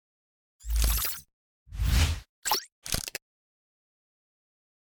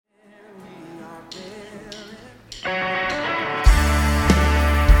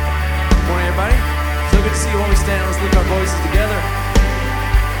voices together.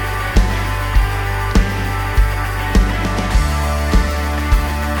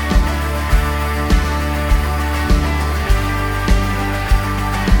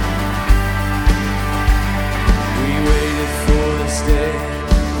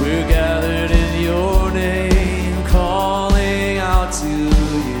 We're gathered in your name, calling out to you.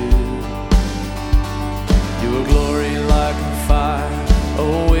 Your glory like a fire,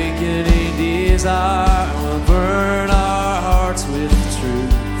 awakening desire, will burn our hearts with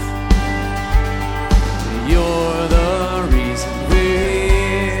truth. You're the reason we're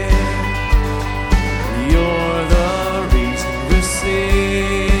here. You're the reason we're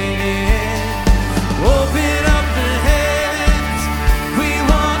singing. Open up the heavens, we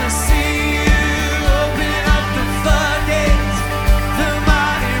want to see you. Open up the floodgates, the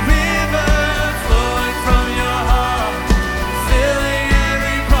mighty river flowing from your heart, filling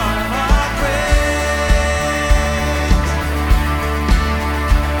every part of our praise.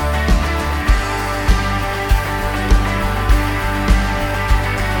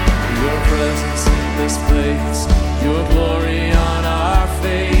 Your presence in this place, your glory on our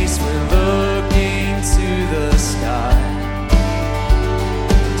face. We're looking to the sky,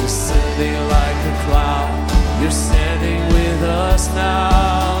 descending like a cloud. You're standing with us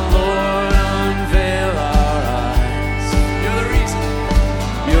now, Lord, unveil our eyes. You're the reason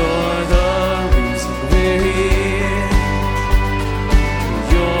we're here.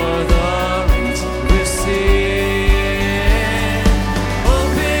 You're the reason we're singing.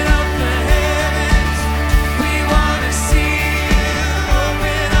 Open up the heavens, we want to see you.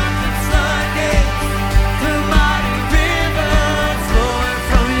 Open up the floodgates, the mighty river flowing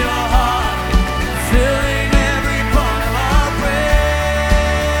from your heart, filling every part of our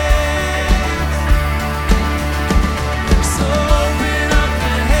praise. So open up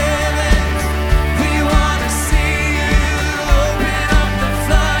the heavens, we want to see you. Open up the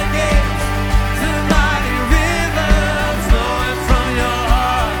floodgates, the mighty river flowing from your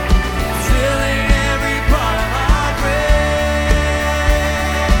heart, filling every part of our praise.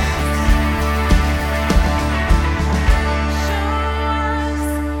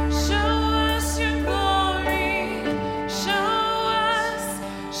 Show us your glory. Show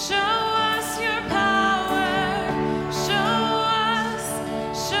us your power. Show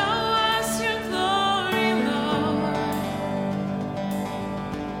us your glory, Lord.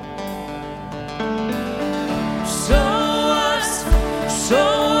 Show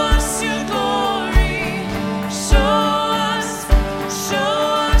us your glory. Show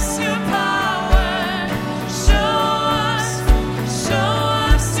us your power. Show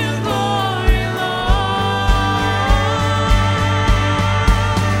us your glory,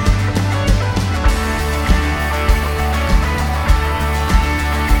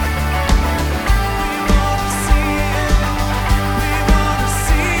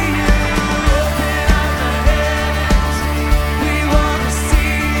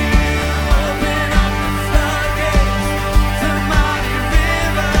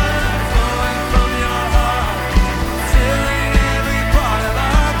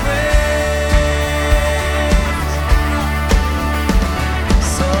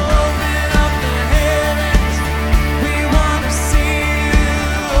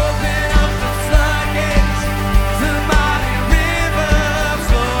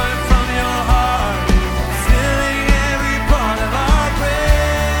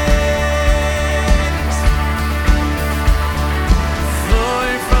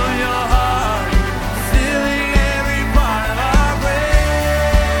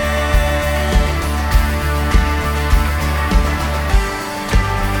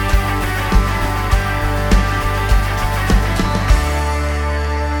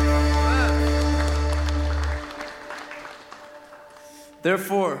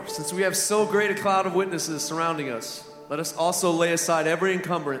 Therefore, since we have so great a cloud of witnesses surrounding us, let us also lay aside every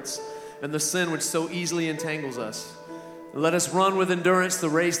encumbrance and the sin which so easily entangles us. And let us run with endurance the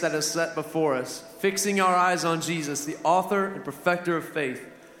race that is set before us, fixing our eyes on Jesus, the author and perfecter of faith,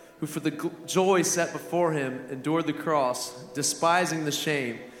 who for the joy set before him endured the cross, despising the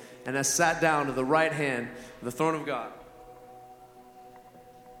shame, and has sat down at the right hand of the throne of God.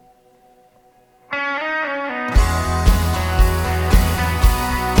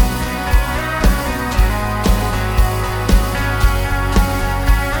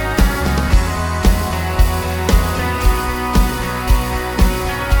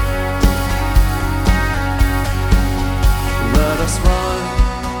 Let us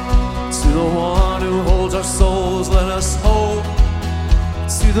run to the one who holds our souls. Let us hope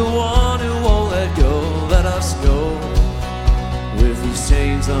to the one who won't let go. Let us go with these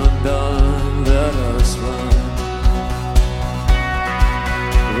chains undone. Let us run.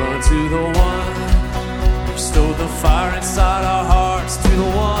 Run to the one who stole the fire inside our hearts, to the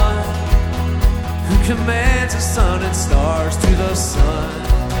one who commands the sun and stars, to the Son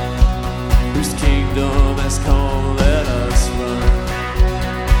whose kingdom has come. Let us run.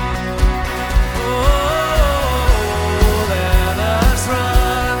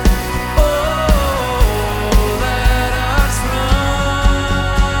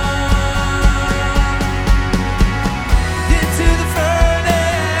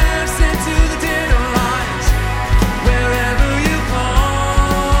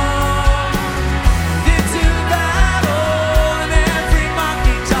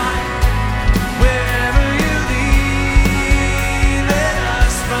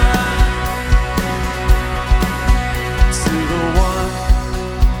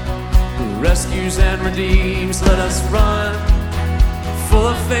 And redeems, let us run, full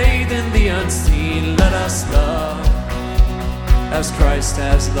of faith in the unseen. Let us love as Christ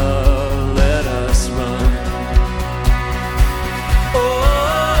has loved. Let us run. Oh,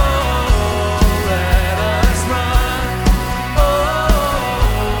 let us run. Oh,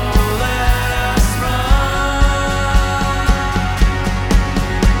 let us run.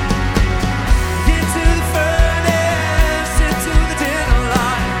 Into the furnace, into the den of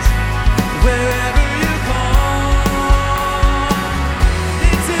lies, wherever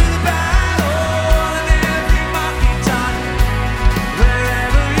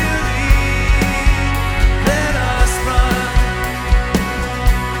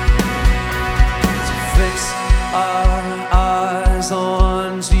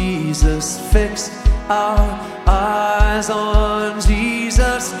fix our eyes on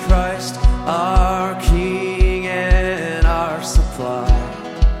Jesus Christ, our King and our supply.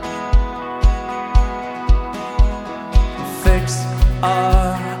 Fix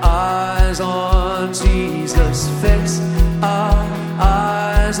our eyes on Jesus. Fix our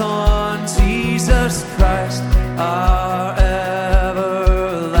eyes on Jesus Christ, our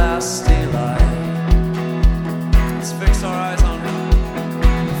everlasting light. Let's fix our eyes on Him.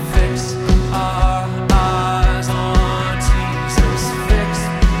 Fix our eyes on Jesus. Fix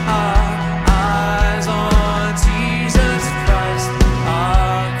our eyes on Jesus Christ,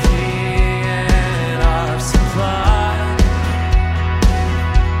 our King and our supply.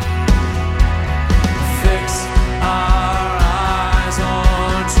 Fix our eyes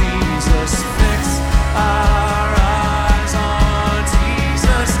on Jesus. Fix our eyes on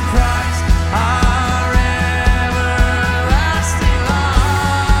Jesus Christ, our everlasting light.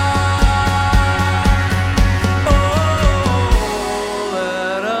 Oh,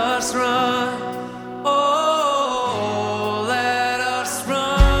 let us run. Oh, let us run.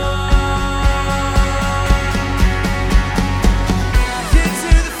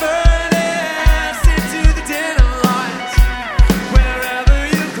 Into the furnace, into the den of lies, wherever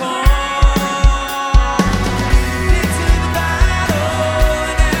you call. Into the battle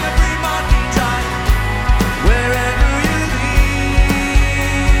and every mocking giant, wherever you lead.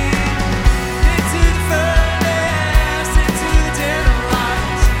 Into the furnace, into the den of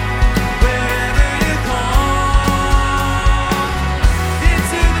lies, wherever you call.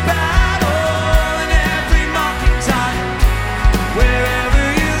 Into the battle and every mocking giant, wherever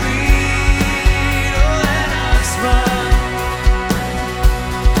you lead. Oh, let us run.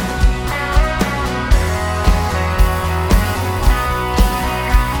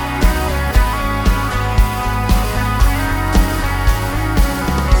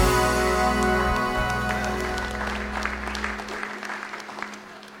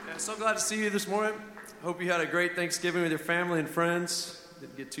 Yeah, so glad to see you this morning. Hope you had a great Thanksgiving with your family and friends.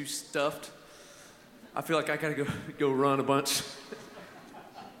 Didn't get too stuffed. I feel like I gotta go run a bunch.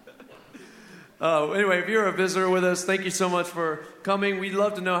 Anyway, if you're a visitor with us, thank you so much for coming. We'd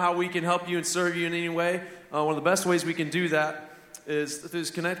love to know how we can help you and serve you in any way. One of the best ways we can do that is through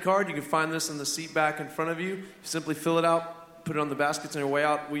this Connect card. You can find this in the seat back in front of you. You simply fill it out, put it on the baskets on your way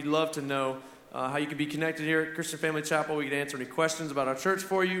out. We'd love to know how you can be connected here at Christian Family Chapel. We can answer any questions about our church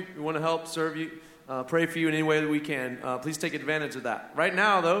for you. We want to help serve you, pray for you in any way that we can. Please take advantage of that. Right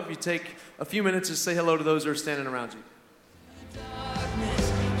now, though, if you take a few minutes to say hello to those who are standing around you.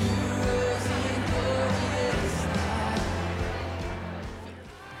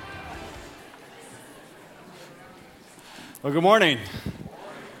 Well, good morning.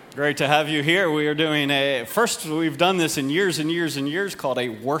 Great to have you here. We are doing we've done this in years and years and years, called a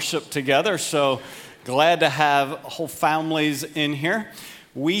worship together. So glad to have whole families in here.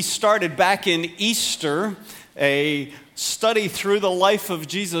 We started back in Easter a study through the life of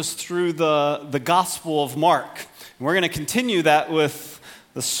Jesus through the Gospel of Mark. And we're going to continue that with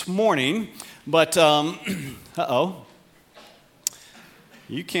this morning. But,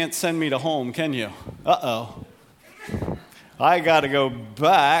 You can't send me to home, can you? Uh-oh. I got to go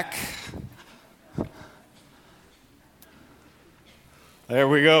back. There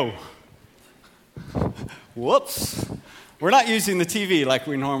we go. Whoops. We're not using the TV like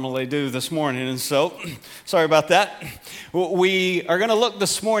we normally do this morning, and so, sorry about that. We are going to look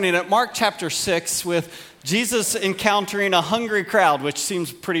this morning at Mark chapter 6 with Jesus encountering a hungry crowd, which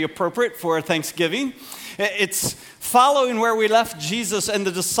seems pretty appropriate for Thanksgiving. It's following where we left Jesus and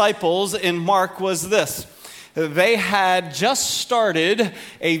the disciples in Mark was this. They had just started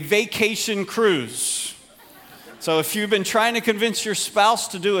a vacation cruise. So if you've been trying to convince your spouse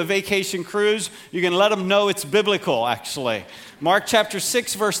to do a vacation cruise, you can let them know it's biblical, actually. Mark chapter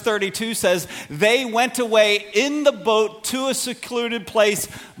 6, verse 32 says, they went away in the boat to a secluded place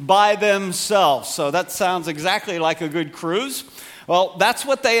by themselves. So that sounds exactly like a good cruise. Well, that's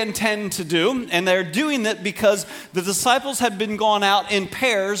what they intend to do, and they're doing it because the disciples had been gone out in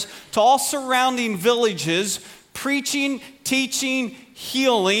pairs to all surrounding villages, preaching, teaching,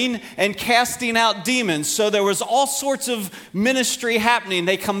 healing, and casting out demons. So there was all sorts of ministry happening.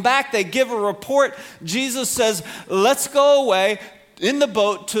 They come back, they give a report. Jesus says, let's go away in the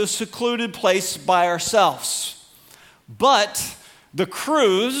boat to a secluded place by ourselves. But the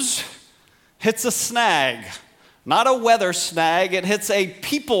cruise hits a snag. Not a weather snag, it hits a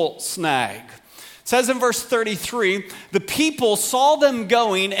people snag. It says in verse 33, the people saw them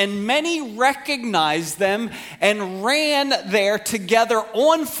going, and many recognized them and ran there together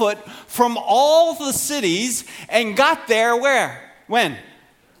on foot from all the cities and got there where? When?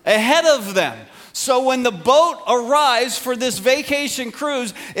 Ahead of them. So when the boat arrives for this vacation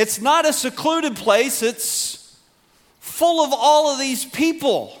cruise, it's not a secluded place, it's full of all of these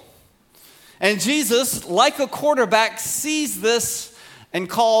people. And Jesus, like a quarterback, sees this and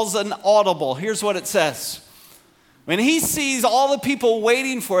calls an audible. Here's what it says. When he sees all the people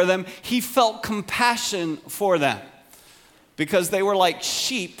waiting for them, he felt compassion for them because they were like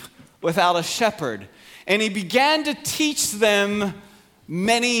sheep without a shepherd. And he began to teach them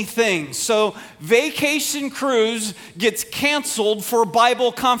many things. So vacation cruise gets canceled for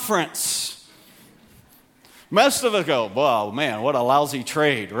Bible conference. Most of us go, wow, man, what a lousy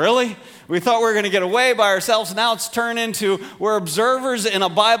trade. Really? We thought we were going to get away by ourselves. Now it's turned into we're observers in a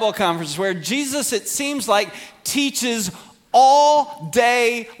Bible conference where Jesus, it seems like, teaches all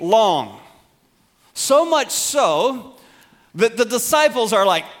day long. So much so that the disciples are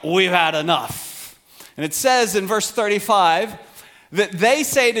like, we've had enough. And it says in verse 35 that they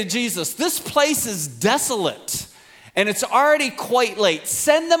say to Jesus, this place is desolate. And it's already quite late.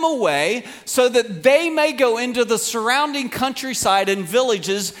 Send them away so that they may go into the surrounding countryside and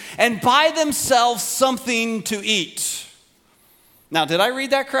villages and buy themselves something to eat. Now, did I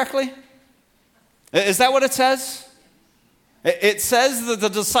read that correctly? Is that what it says? It says that the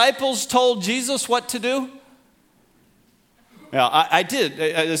disciples told Jesus what to do? Yeah, I did.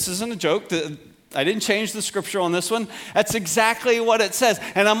 This isn't a joke. I didn't change the scripture on this one. That's exactly what it says.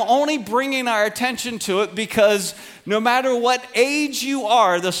 And I'm only bringing our attention to it because no matter what age you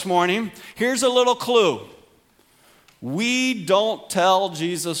are this morning, here's a little clue. We don't tell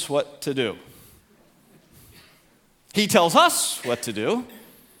Jesus what to do. He tells us what to do.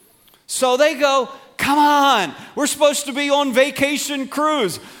 So they go, come on, we're supposed to be on vacation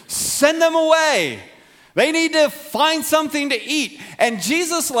cruise. Send them away. They need to find something to eat. And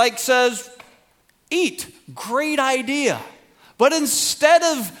Jesus says, eat. Great idea. But instead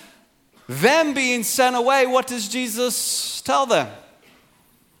of them being sent away, what does Jesus tell them?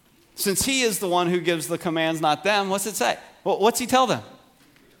 Since he is the one who gives the commands, not them, what's it say? Well, what's he tell them?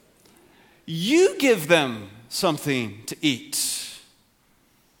 You give them something to eat.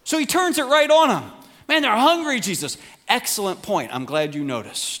 So he turns it right on them. Man, they're hungry, Jesus. Excellent point. I'm glad you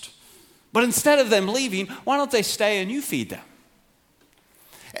noticed. But instead of them leaving, why don't they stay and you feed them?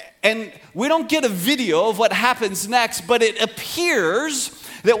 And we don't get a video of what happens next, but it appears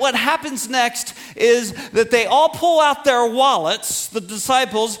that what happens next is that they all pull out their wallets, the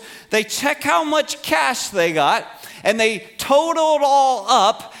disciples, they check how much cash they got, and they total it all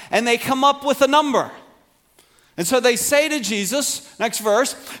up, and they come up with a number. And so they say to Jesus, next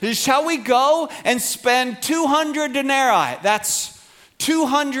verse, shall we go and spend 200 denarii? That's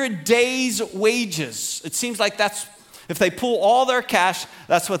 200 days' wages. It seems like that's if they pull all their cash,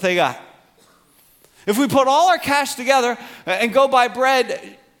 that's what they got. If we put all our cash together and go buy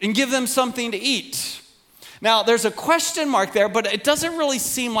bread and give them something to eat. Now, there's a question mark there, but it doesn't really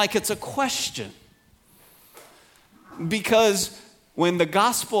seem like it's a question. Because when the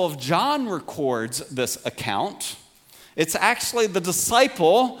Gospel of John records this account, it's actually the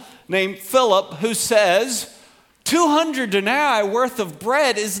disciple named Philip who says, 200 denarii worth of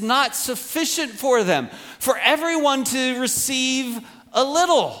bread is not sufficient for them, for everyone to receive a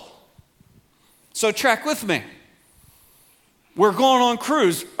little. So track with me. We're going on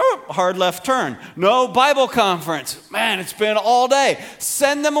cruise. Oh, hard left turn. No Bible conference. Man, it's been all day.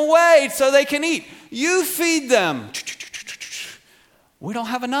 Send them away so they can eat. You feed them. We don't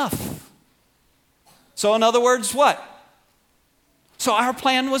have enough. So in other words, what? So our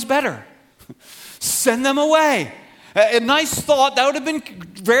plan was better. Send them away. A nice thought. That would have been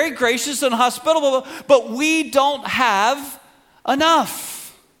very gracious and hospitable, but we don't have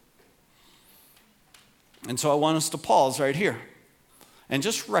enough. And so I want us to pause right here and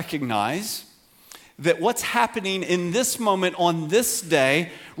just recognize that what's happening in this moment on this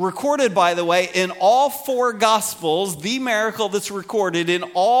day, recorded, by the way, in all four Gospels, the miracle that's recorded in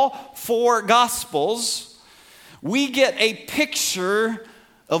all four Gospels, we get a picture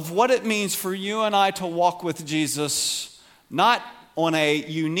of what it means for you and I to walk with Jesus, not on a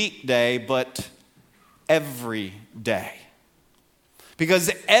unique day, but every day. Because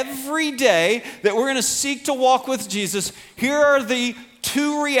every day that we're going to seek to walk with Jesus, here are the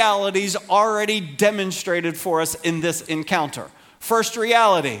two realities already demonstrated for us in this encounter. First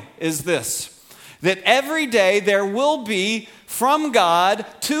reality is this, that every day there will be from God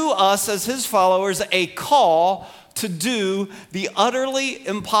to us as his followers a call to do the utterly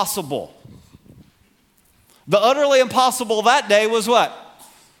impossible. The utterly impossible that day was what?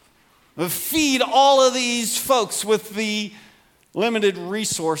 Feed all of these folks with the limited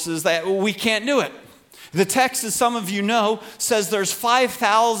resources that we can't do it. The text, as some of you know, says there's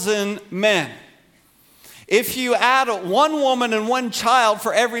 5,000 men. If you add one woman and one child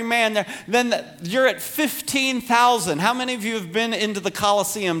for every man there, then you're at 15,000. How many of you have been into the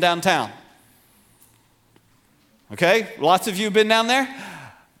Colosseum downtown? Okay, lots of you have been down there.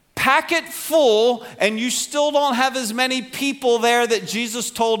 Pack it full, and you still don't have as many people there that Jesus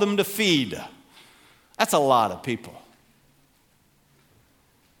told them to feed. That's a lot of people.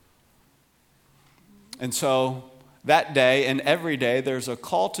 And so that day and every day, there's a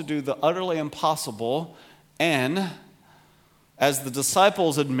call to do the utterly impossible. And as the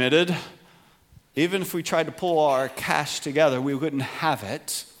disciples admitted, even if we tried to pull our cash together, we wouldn't have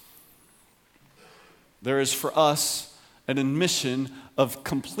it. There is for us an admission of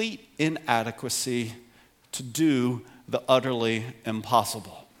complete inadequacy to do the utterly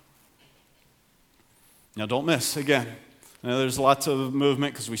impossible. Now, don't miss, again, I know there's lots of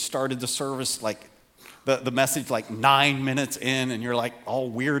movement because we started the service like the message like 9 minutes in, and you're like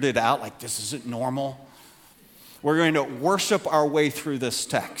all weirded out, like this isn't normal. We're going to worship our way through this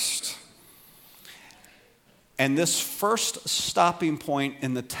text. And this first stopping point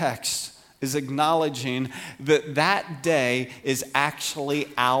in the text is acknowledging that that day is actually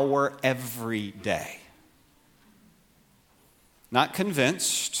our everyday. Not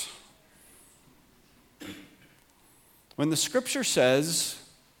convinced. When the scripture says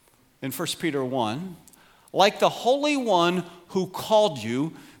in 1 Peter 1, like the Holy One who called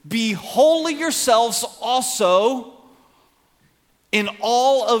you, be holy yourselves also in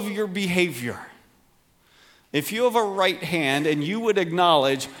all of your behavior. If you have a right hand and you would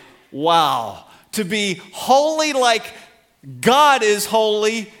acknowledge, wow, to be holy like God is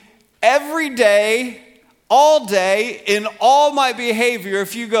holy every day, all day, in all my behavior,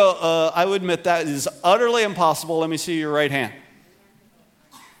 if you go, I would admit that is utterly impossible. Let me see your right hand.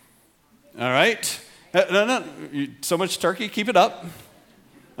 All right. No. So much turkey. Keep it up.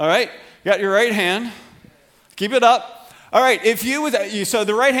 All right. You got your right hand. Keep it up. All right. If you would, so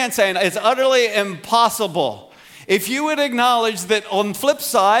the right hand saying it's utterly impossible. If you would acknowledge that on the flip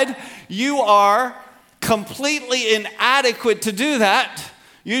side, you are completely inadequate to do that,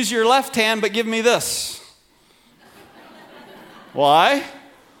 use your left hand, but give me this. Why?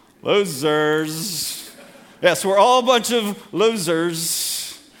 Losers. Yes, we're all a bunch of losers.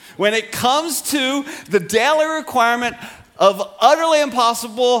 When it comes to the daily requirement of utterly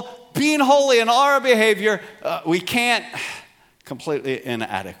impossible, being holy in all our behavior, we can't, completely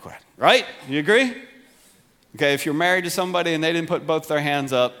inadequate. Right? You agree? Okay, if you're married to somebody and they didn't put both their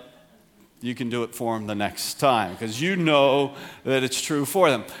hands up, you can do it for them the next time because you know that it's true for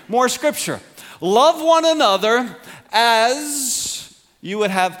them. More scripture. Love one another as you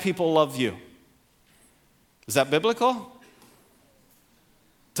would have people love you. Is that biblical?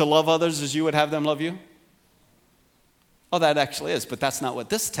 To love others as you would have them love you? Oh, that actually is, but that's not what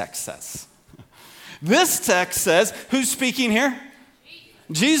this text says. This text says, who's speaking here?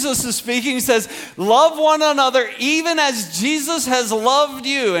 Jesus is speaking. He says, love one another even as Jesus has loved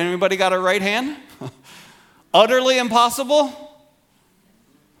you. Anybody got a right hand? Utterly impossible?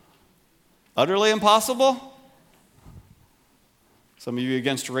 Utterly impossible? Some of you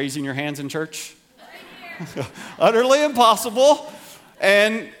against raising your hands in church? Utterly impossible.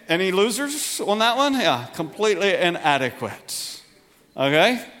 And any losers on that one? Yeah, completely inadequate.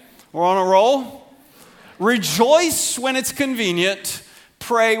 Okay? We're on a roll. Rejoice when it's convenient.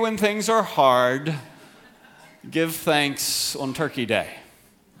 Pray when things are hard. Give thanks on Turkey Day.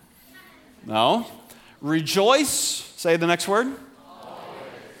 No. Rejoice. Say the next word. Always.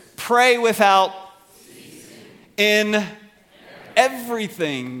 Pray without ceasing. In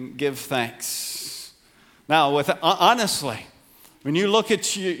everything give thanks. Now, honestly, when you look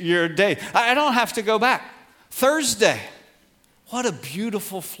at your day, I don't have to go back. Thursday. What a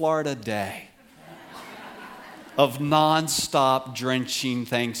beautiful Florida day of nonstop drenching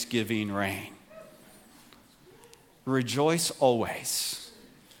Thanksgiving rain. Rejoice always.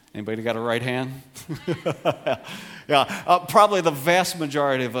 Anybody got a right hand? Yeah, probably the vast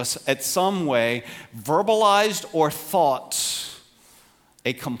majority of us at some way verbalized or thought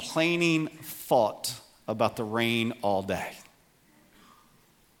a complaining thought about the rain all day.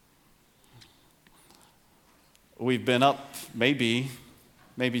 We've been up, maybe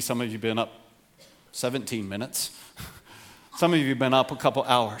some of you have been up 17 minutes. Some of you have been up a couple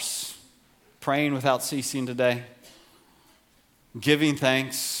hours, praying without ceasing today, giving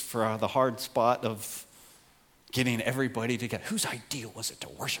thanks for the hard spot of getting everybody together. Whose idea was it to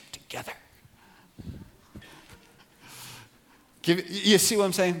worship together? You see what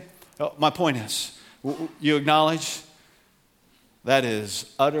I'm saying? My point is, you acknowledge that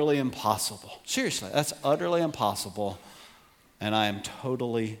is utterly impossible. Seriously, that's utterly impossible, and I am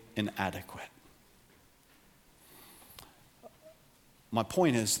totally inadequate. My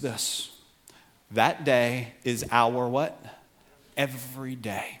point is this. That day is our what? Every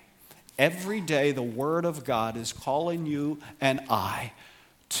day. Every day the Word of God is calling you and I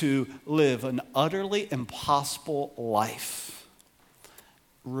to live an utterly impossible life,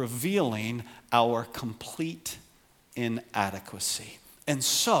 revealing our complete inadequacy. And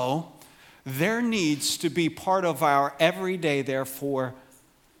so, there needs to be part of our everyday, therefore,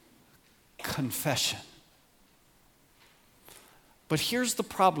 confession. But here's the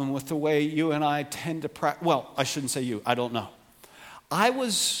problem with the way you and I tend to practice. Well, I shouldn't say you, I don't know. I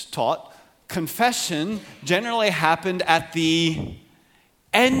was taught confession generally happened at the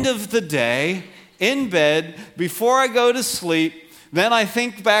end of the day, in bed, before I go to sleep. Then I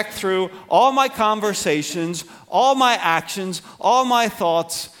think back through all my conversations, all my actions, all my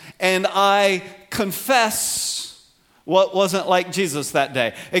thoughts, and I confess what wasn't like Jesus that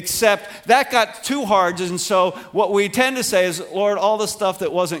day. Except that got too hard, and so what we tend to say is, Lord, all the stuff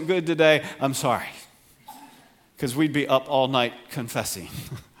that wasn't good today, I'm sorry. Because we'd be up all night confessing.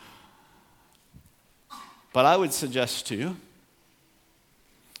 But I would suggest to you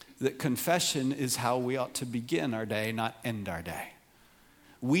that confession is how we ought to begin our day, not end our day.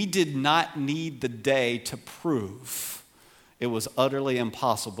 We did not need the day to prove it was utterly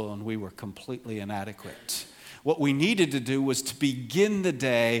impossible and we were completely inadequate. What we needed to do was to begin the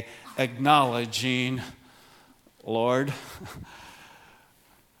day acknowledging, Lord,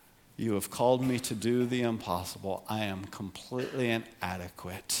 you have called me to do the impossible. I am completely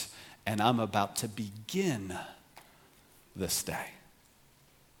inadequate, and I'm about to begin this day.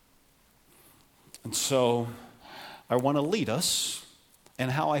 And so I want to lead us in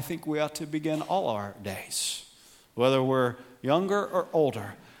how I think we ought to begin all our days, whether we're younger or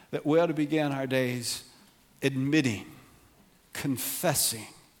older, that we ought to begin our days admitting, confessing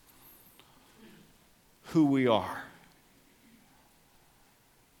who we are.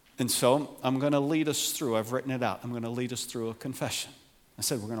 And so I'm going to lead us through, I've written it out, I'm going to lead us through a confession. I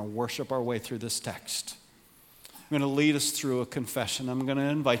said we're going to worship our way through this text. I'm going to lead us through a confession. I'm going to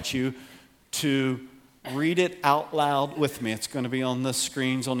invite you to read it out loud with me. It's going to be on the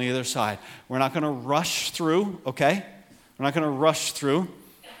screens on the other side. We're not going to rush through, okay? We're not going to rush through.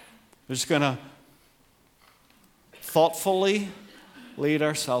 We're just going to thoughtfully lead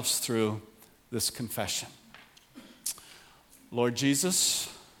ourselves through this confession. Lord Jesus,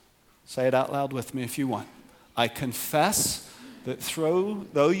 say it out loud with me if you want. I confess that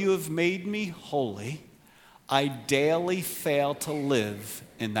though you have made me holy, I daily fail to live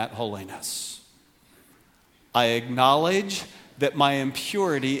in that holiness. I acknowledge that my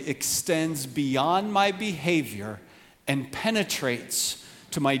impurity extends beyond my behavior and penetrates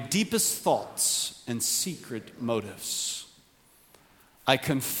to my deepest thoughts and secret motives. I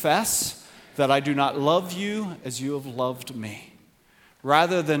confess that I do not love you as you have loved me.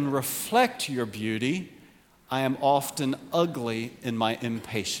 Rather than reflect your beauty, I am often ugly in my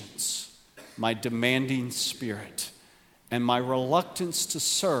impatience, my demanding spirit, and my reluctance to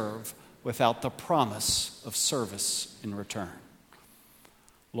serve without the promise of service in return.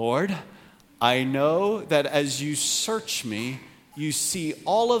 Lord, I know that as you search me, you see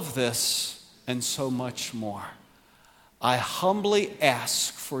all of this and so much more. I humbly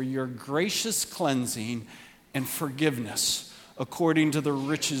ask for your gracious cleansing and forgiveness according to the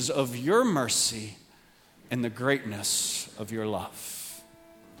riches of your mercy and the greatness of your love.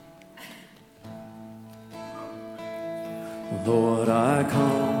 Lord, I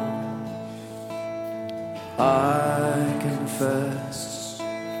come, I confess,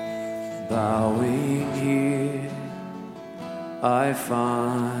 bowing here, I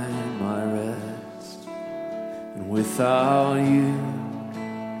find my rest, and without you,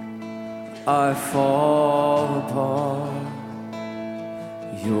 I fall apart.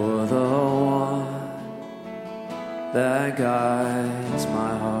 You're the one that guides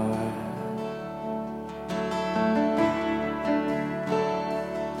my heart.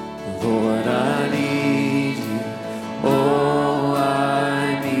 Lord, I need you. Oh,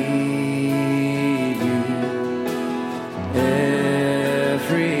 I need you.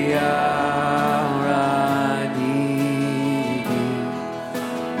 Every hour I need you.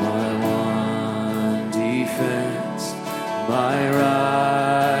 My one defense, my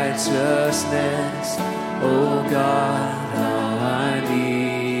righteousness. Oh God, how I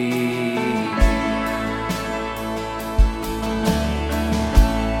need you.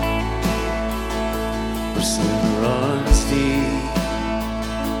 Sin runs deep,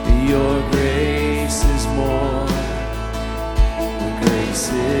 your grace is more. When grace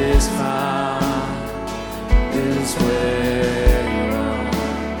is found, is where you are.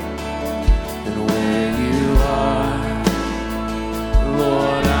 And where you are,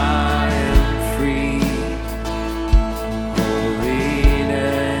 Lord, I am free.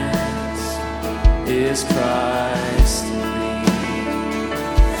 Holiness is Christ in me.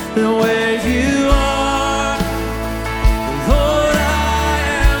 And where you are, Lord, I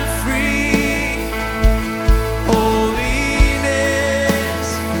am free. Holiness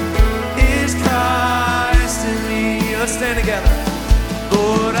is Christ in me. Let's stand together.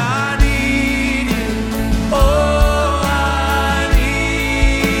 Lord, I need you. Oh, I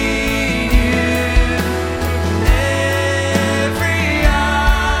need you. Every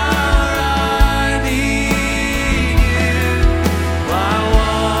hour I need you. My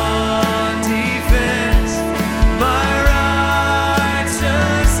one defense, my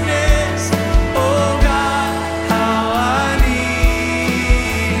righteousness. Oh God, how I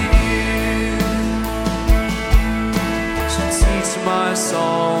need you. So teach my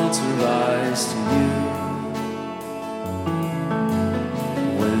soul to rise to you.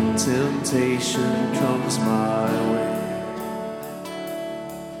 When temptation comes my way,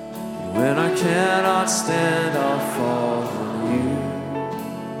 when I cannot stand, I'll fall on you.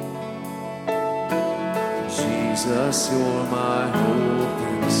 Jesus, you're my hope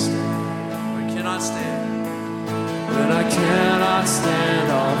and stay. I cannot stand. When I cannot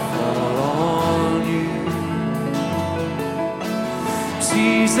stand, I'll fall on you.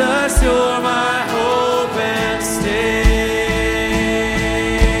 Jesus, you're my hope and stay.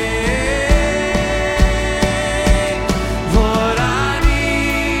 Lord, I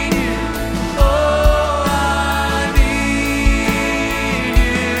need you. Oh, I need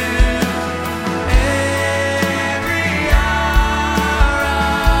you. Every hour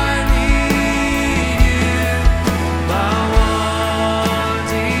I need you. My one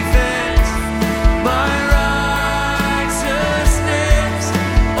defense, my righteousness.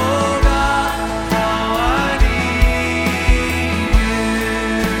 Oh God, how I need you.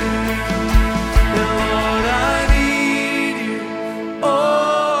 And Lord, I need you. Oh,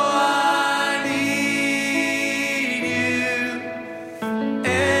 I need you.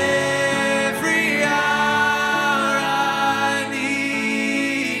 Every hour I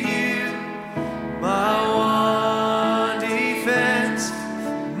need you. My one defense,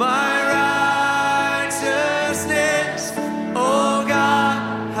 my righteousness. Oh God,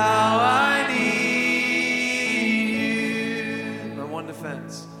 how I need you. My one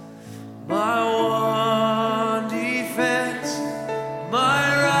defense, my one defense, my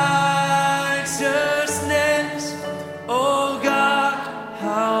righteousness. Oh God,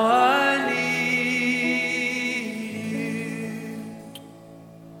 how I need you.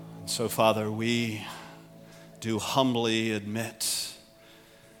 So, Father, we do humbly admit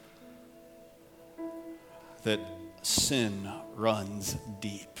that sin runs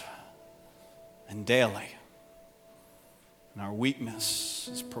deep and daily, and our weakness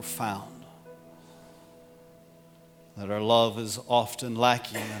is profound, that our love is often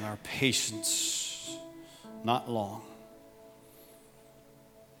lacking and our patience not long.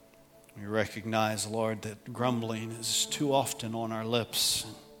 We recognize, Lord, that grumbling is too often on our lips.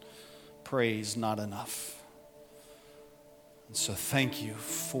 praise not enough. And so thank you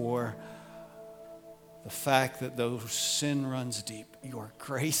for the fact that though sin runs deep, your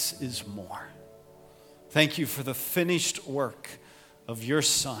grace is more. Thank you for the finished work of your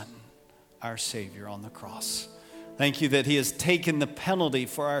Son, our Savior, on the cross. Thank you that he has taken the penalty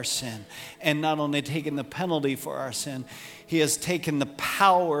for our sin. And not only taken the penalty for our sin, he has taken the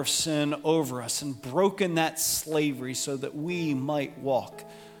power of sin over us and broken that slavery so that we might walk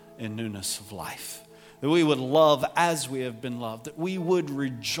in newness of life. That we would love as we have been loved. That we would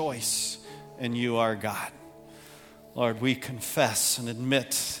rejoice in you, our God. Lord, we confess and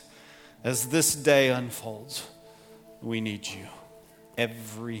admit as this day unfolds, we need you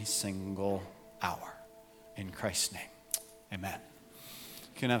every single hour. In Christ's name, amen.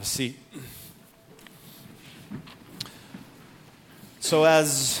 You can have a seat. So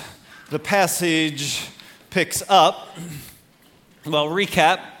as the passage picks up, well,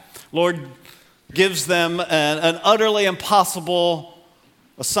 recap, Lord gives them an utterly impossible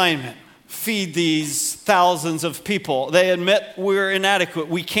assignment. Feed these thousands of people. They admit we're inadequate.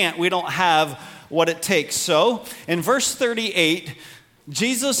 We can't. We don't have what it takes. So in verse 38,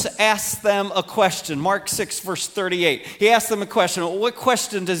 Jesus asks them a question. Mark 6, verse 38. He asks them a question. What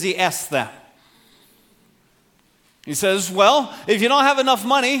question does he ask them? He says, well, if you don't have enough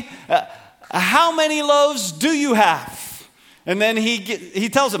money, how many loaves do you have? And then he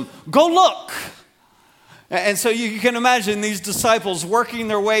tells them, go look. And so you can imagine these disciples working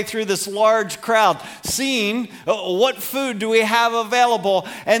their way through this large crowd, seeing what food do we have available,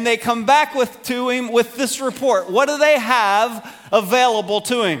 and they come back to him with this report. What do they have available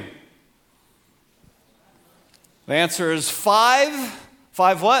to him? The answer is 5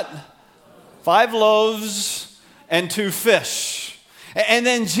 what? 5 loaves and 2 fish. And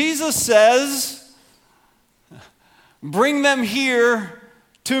then Jesus says, bring them here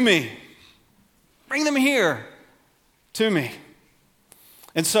to me. Bring them here to me.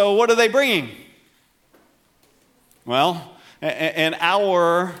 And so what are they bringing? Well, in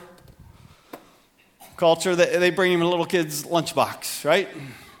our culture, they bring him a little kid's lunchbox, right?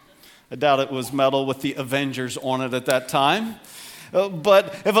 I doubt it was metal with the Avengers on it at that time.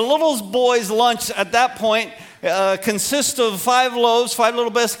 But if a little boy's lunch at that point consists of 5 loaves, 5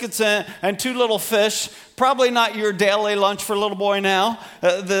 little biscuits, and 2 little fish, probably not your daily lunch for a little boy now.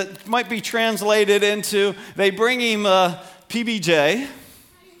 That might be translated into, they bring him PBJ,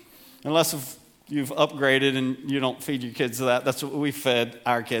 unless if you've upgraded and you don't feed your kids that. That's what we fed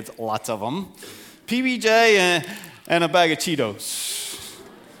our kids, lots of them. PBJ and a bag of Cheetos.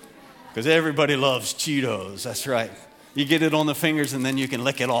 Because everybody loves Cheetos, that's right. You get it on the fingers and then you can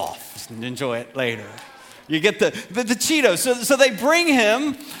lick it off and enjoy it later. You get the Cheetos. So they bring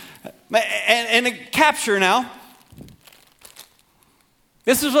him, and a capture now.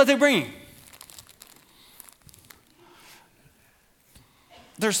 This is what they bring him.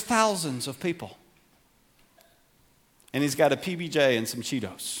 There's thousands of people. And he's got a PBJ and some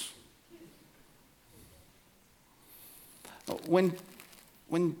Cheetos. When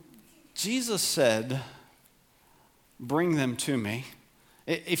Jesus said, bring them to me,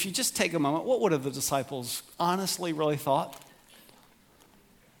 if you just take a moment, what would have the disciples honestly really thought?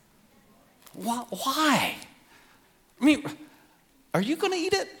 Why? I mean, are you going to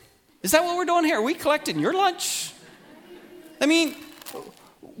eat it? Is that what we're doing here? Are we collecting your lunch? I mean,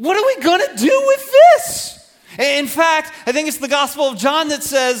 what are we going to do with this? In fact, I think it's the Gospel of John that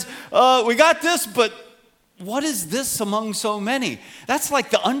says, we got this, but what is this among so many? That's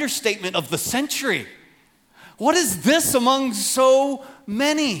like the understatement of the century. What is this among so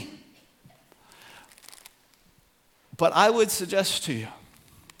many? But I would suggest to you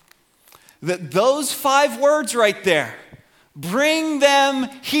that those 5 words right there, bring them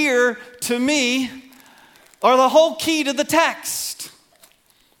here to me, are the whole key to the text.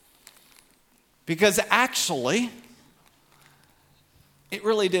 Because actually, it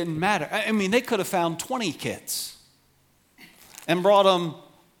really didn't matter. I mean, they could have found 20 kids and brought them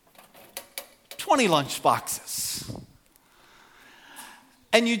 20 lunch boxes.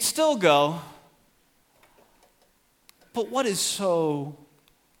 And you'd still go, but what is so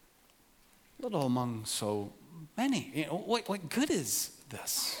little among so many? You know, what good is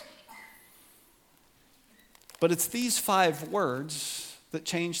this? But it's these 5 words that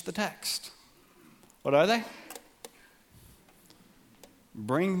change the text. What are they?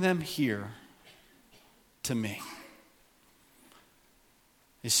 Bring them here to me.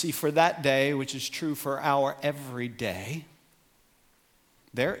 You see, for that day, which is true for our every day,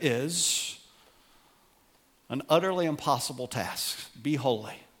 there is an utterly impossible task. Be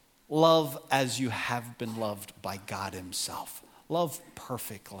holy. Love as you have been loved by God himself. Love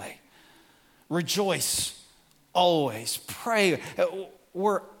perfectly. rejoice always, pray.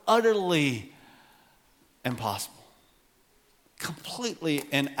 We're utterly impossible, completely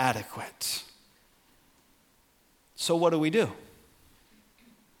inadequate. So what do?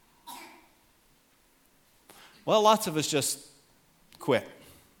 Well, lots of us just quit.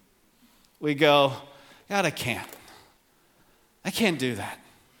 We go, God, I can't do that.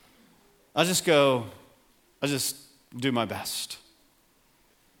 I'll just do my best.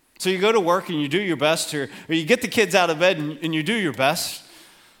 So you go to work and you do your best, or you get the kids out of bed and you do your best,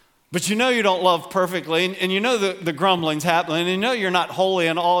 but you know you don't love perfectly, and you know the grumbling's happening, and you know you're not holy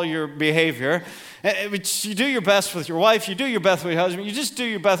in all your behavior, but you do your best with your wife, you do your best with your husband, you just do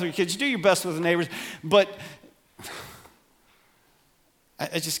your best with your kids, you do your best with the neighbors, but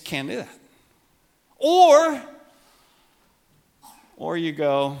I just can't do that. Or you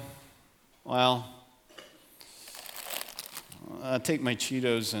go, well, I'll take my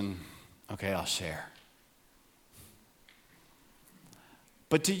Cheetos and, okay, I'll share.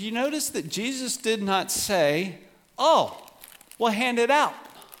 But did you notice that Jesus did not say, oh, well, hand it out?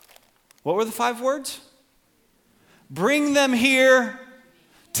 What were the 5 words? Bring them here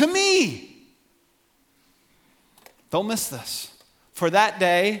to me. Don't miss this. For that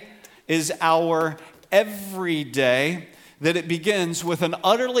day is our every day, that it begins with an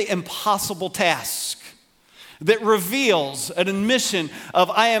utterly impossible task that reveals an admission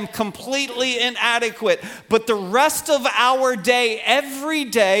of I am completely inadequate. But the rest of our day, every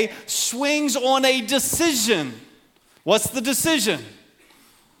day, swings on a decision. What's the decision?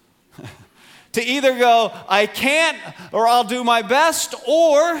 To either go, I can't, or I'll do my best,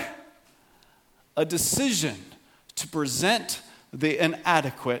 or a decision to present the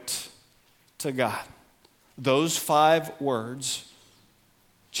inadequate to God. Those 5 words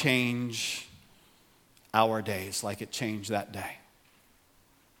change our days like it changed that day.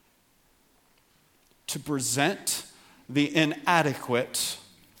 To present the inadequate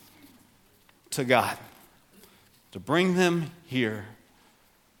to God. To bring them here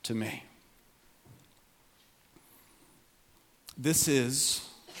to me. This is,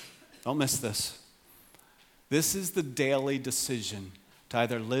 don't miss this, this is the daily decision to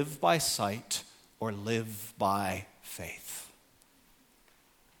either live by sight or live by faith.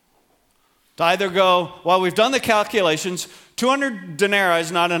 To either go, well, we've done the calculations, 200 denarii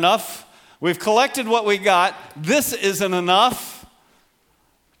is not enough, we've collected what we got, this isn't enough,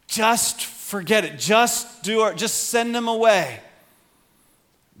 just forget it, just send them away.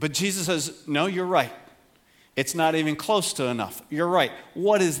 But Jesus says, no, you're right. It's not even close to enough. You're right.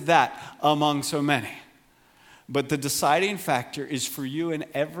 What is that among so many? But the deciding factor is for you in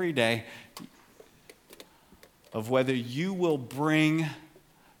every day of whether you will bring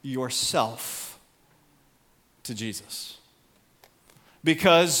yourself to Jesus.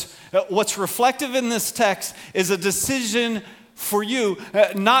 Because what's reflective in this text is a decision for you,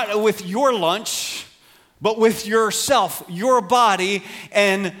 not with your lunch, but with yourself, your body,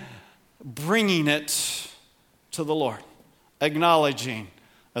 and bringing it to the Lord. Acknowledging,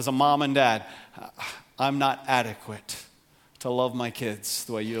 as a mom and dad, I'm not adequate to love my kids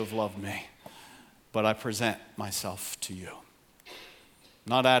the way you have loved me, but I present myself to you.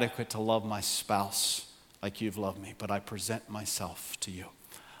 Not adequate to love my spouse like you've loved me, but I present myself to you.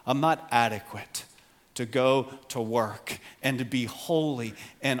 I'm not adequate to go to work and to be holy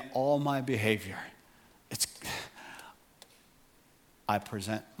in all my behavior. I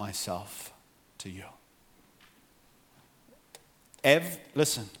present myself to you.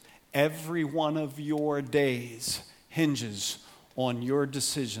 Every one of your days hinges on your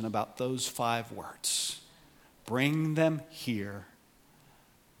decision about those 5 words. Bring them here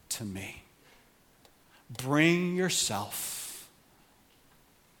to me. Bring yourself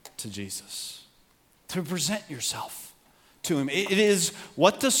to Jesus. To present yourself to him. It is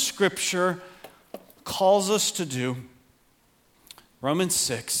what the scripture calls us to do. Romans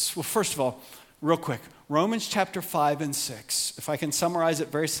 6. Well, first of all, real quick. Romans chapter 5 and 6, if I can summarize it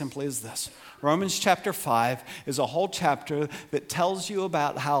very simply, is this. Romans chapter 5 is a whole chapter that tells you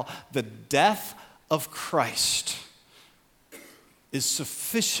about how the death of Christ is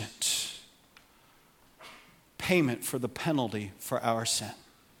sufficient payment for the penalty for our sin.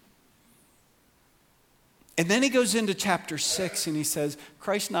 And then he goes into chapter 6 and he says,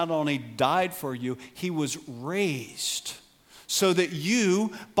 Christ not only died for you, he was raised so that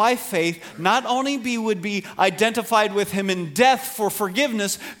you, by faith, not only would be identified with him in death for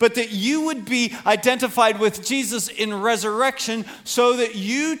forgiveness, but that you would be identified with Jesus in resurrection so that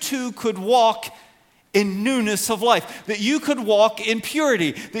you too could walk in newness of life, that you could walk in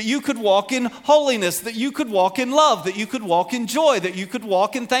purity, that you could walk in holiness, that you could walk in love, that you could walk in joy, that you could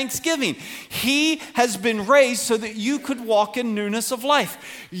walk in thanksgiving. He has been raised so that you could walk in newness of life.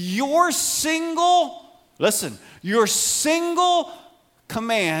 Your single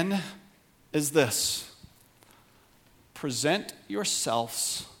command is this: present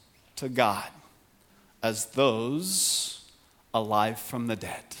yourselves to God as those alive from the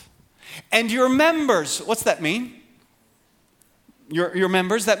dead. And your members, what's that mean? Your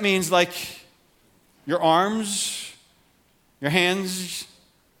members, that means like your arms, your hands,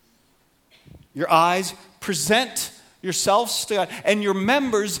 your eyes. Present yourselves to God and your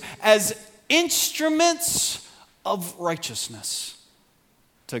members as instruments of righteousness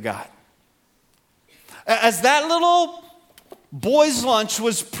to God. As that little boy's lunch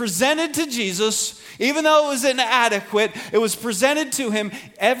was presented to Jesus, even though it was inadequate, it was presented to him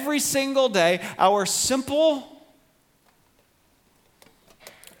every single day. Our simple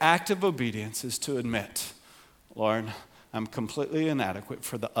act of obedience is to admit, Lord, I'm completely inadequate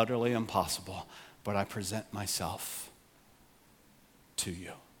for the utterly impossible, but I present myself to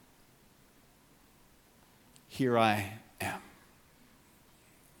you. Here I am.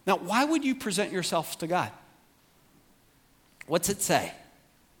 Now, why would you present yourself to God? What's it say?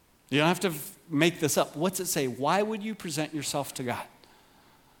 You don't have to make this up. What's it say? Why would you present yourself to God?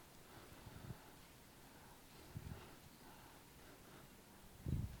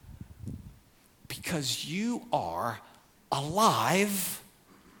 Because you are alive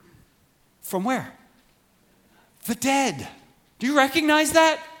from where? The dead. Do you recognize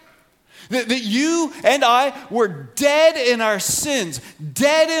that? That you and I were dead in our sins,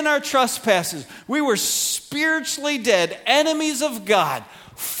 dead in our trespasses. We were spiritually dead, enemies of God,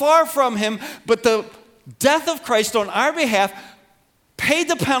 far from Him. But the death of Christ on our behalf paid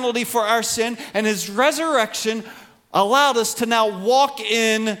the penalty for our sin, and His resurrection allowed us to now walk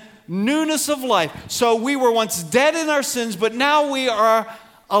in newness of life. So we were once dead in our sins, but now we are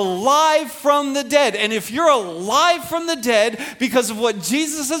alive from the dead. And if you're alive from the dead because of what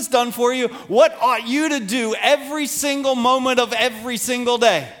Jesus has done for you, what ought you to do every single moment of every single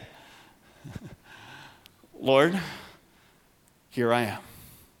day? Lord, here I am.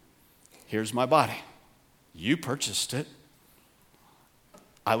 Here's my body. You purchased it.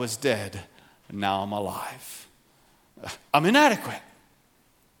 I was dead, and now I'm alive. I'm inadequate.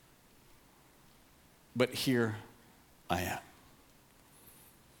 But here I am.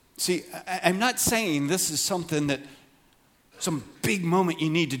 See, I'm not saying this is something that some big moment you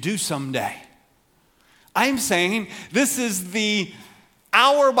need to do someday. I'm saying this is the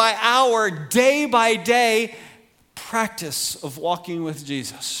hour by hour, day by day practice of walking with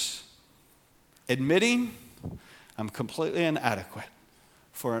Jesus. Admitting I'm completely inadequate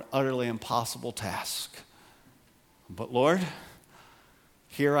for an utterly impossible task. But Lord,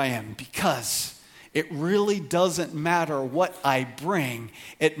 here I am, because it really doesn't matter what I bring.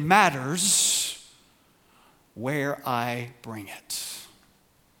 It matters where I bring it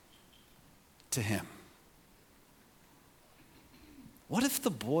to Him. What if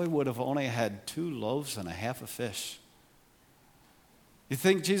the boy would have only had 2 loaves and a half of fish? You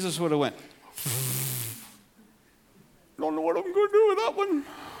think Jesus would have went, don't know what I'm going to do with that one.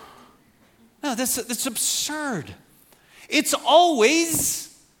 No, that's absurd. It's always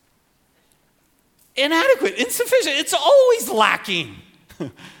inadequate, insufficient. It's always lacking.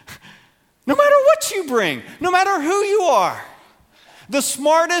 No matter what you bring, no matter who you are. The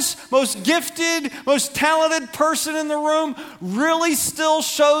smartest, most gifted, most talented person in the room really still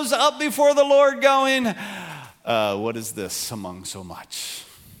shows up before the Lord going, what is this among so much?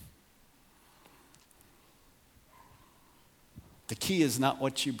 The key is not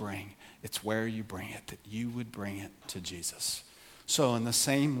what you bring, it's where you bring it, that you would bring it to Jesus. So in the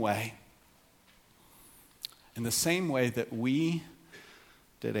same way that we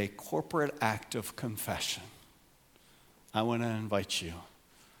did a corporate act of confession, I want to invite you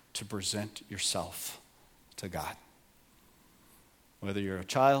to present yourself to God. Whether you're a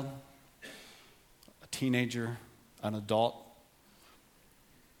child, a teenager, an adult,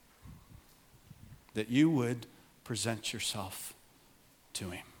 that you would present yourself to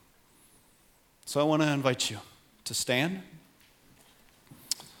Him. So I want to invite you to stand.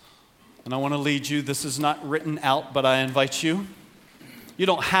 And I want to lead you. This is not written out, but I invite you. You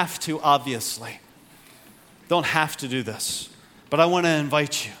don't have to, obviously. Don't have to do this. But I want to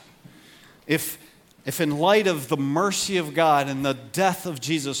invite you. If if in light of the mercy of God and the death of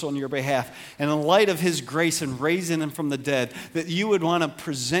Jesus on your behalf, and in light of his grace and raising him from the dead, that you would want to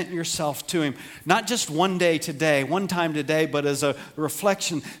present yourself to him, not just one day today, one time today, but as a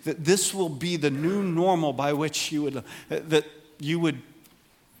reflection that this will be the new normal by which you would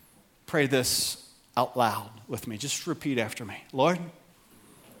pray this out loud with me. Just repeat after me. Lord,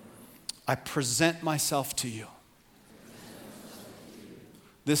 I present myself to you.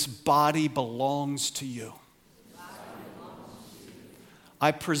 This body belongs to you.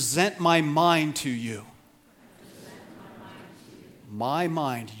 I present my mind to you. My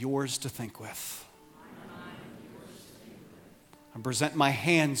mind, yours to think with. I present my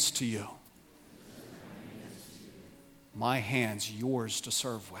hands to you. My hands, yours to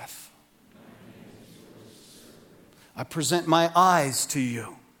serve with. I present my eyes to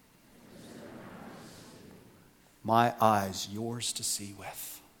you. My eyes, yours to see with.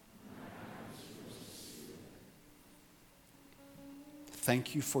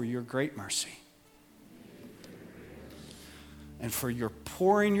 Thank you for your great mercy and for your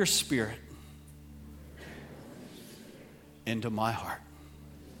pouring your Spirit into my heart,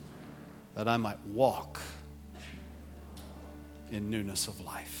 that I might walk in newness of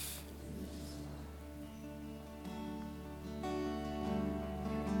life.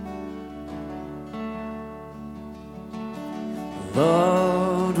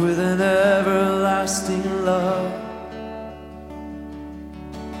 Loved with an everlasting love,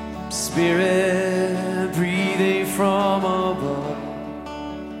 Spirit breathing from above,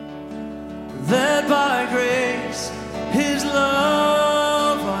 led by grace, his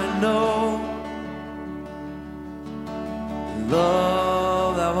love I know,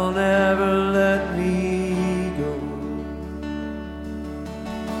 love that will never let me go.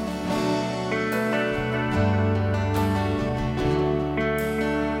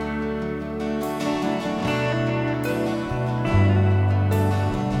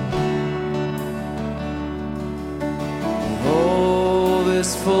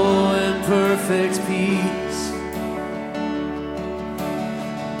 Full and perfect peace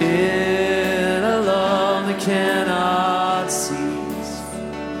in a love that cannot cease,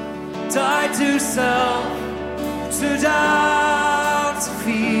 tied to self, to doubt, to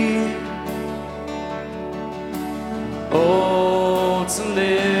fear, oh, to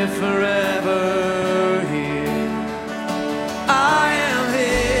live forever here. I am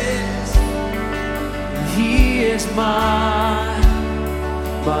his, he is mine,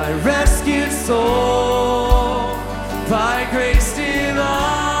 my rescued soul, by grace divine.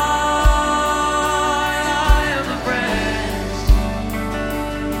 I am the branch,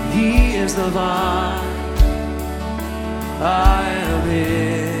 he is the vine. I am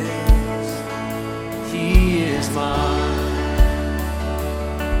his, he is mine.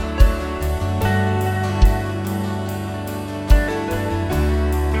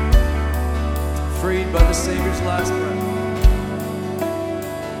 Freed by the Savior's last breath.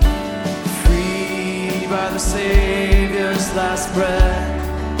 By the Savior's last breath,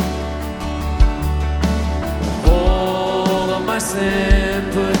 all of my sin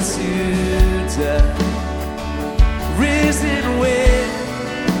put to death, risen with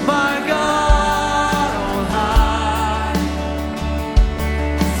my God on high.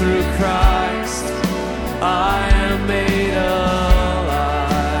 Through Christ I am made alive.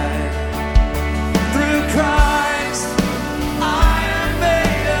 Through Christ I am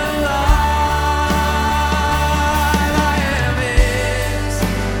made alive. I am his,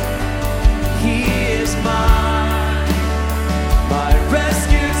 he is mine, my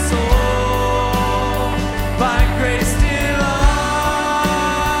rescued soul, by grace divine.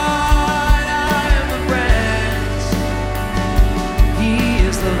 I am the branch, he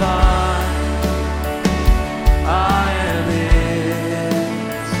is the vine. I am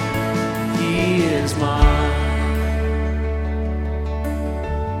his, he is mine.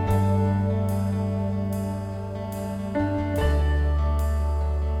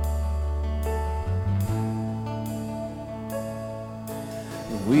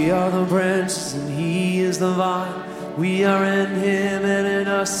 We are the branches and he is the vine. We are in him and in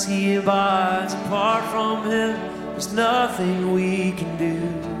us he abides. Apart from him, there's nothing we can do.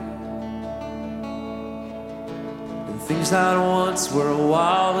 And things that once were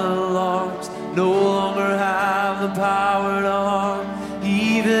wild alarms no longer have the power to harm.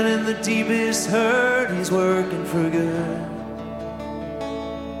 Even in the deepest hurt, he's working for good.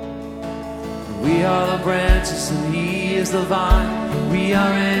 We are the branches and he is the vine. We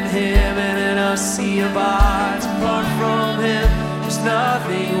are in him and in us he abides. Apart from him, there's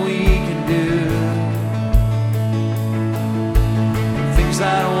nothing we can do. Things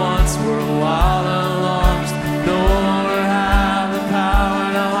that once were wild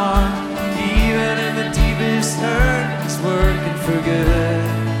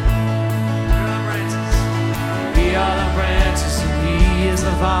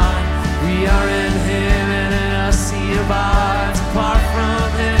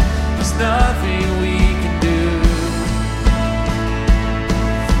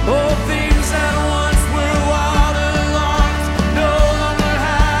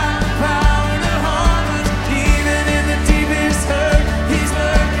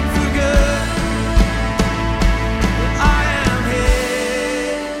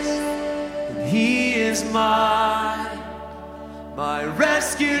is my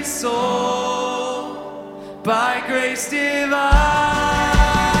rescued soul, by grace divine.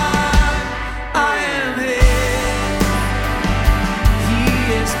 I am His, He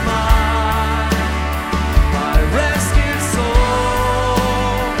is my rescued soul,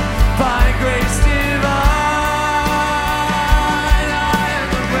 by grace divine. I am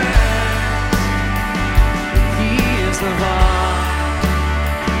the branch, He is the vine.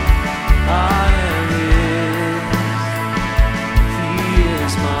 I am His, He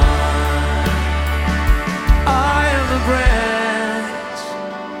is mine. I am the branch,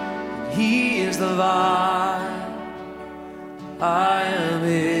 He is the vine. I am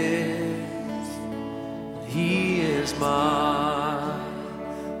His, He is mine.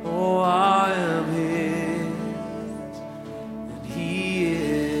 Oh, I am His, and He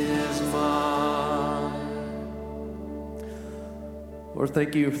is mine. Lord,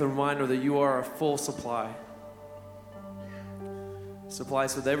 thank you for the reminder that you are our full supply. Supply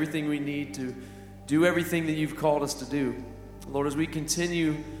us with everything we need to do everything that you've called us to do. Lord, as we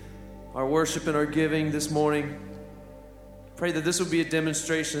continue our worship and our giving this morning, pray that this will be a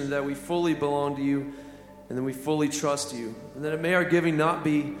demonstration that we fully belong to you and that we fully trust you. And that may our giving not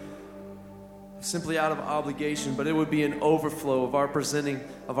be simply out of obligation, but it would be an overflow of our presenting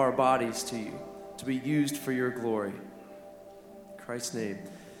of our bodies to you, to be used for your glory. In Christ's name,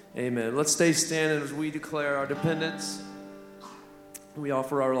 amen. Let's stay standing as we declare our dependence. We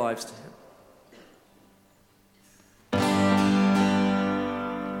offer our lives to Him.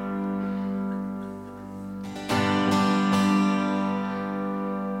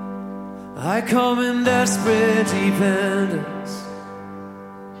 I come in desperate dependence,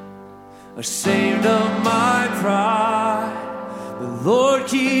 ashamed of my pride. But Lord,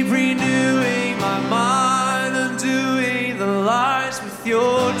 keep renewing my mind, undoing the lies with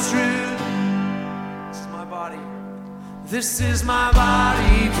your truth. This is my body. This is my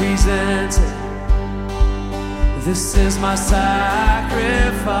body presented. This is my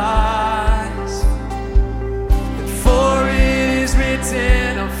sacrifice. And for it is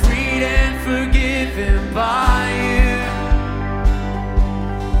written, I'm freed and forgiven by you.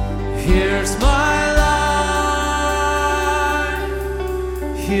 Here's my life.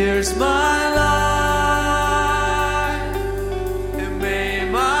 Here's my life. And may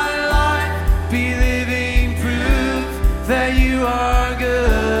my life be living proof that you are good.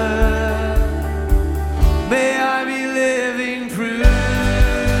 May I be living proof.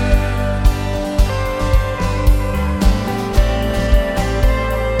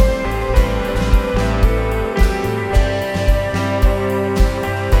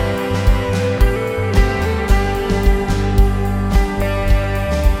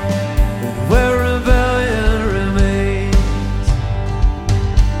 And where rebellion remains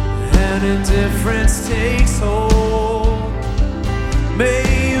and indifference takes hold, may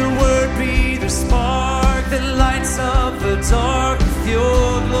your word be the spark that lights up the dark with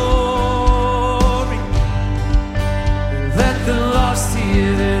your glory. Let the lost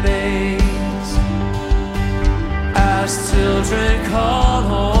hear their names as children called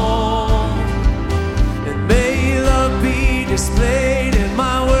home. And may love be displayed in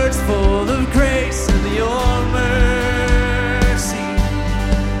my words full of grace and your mercy.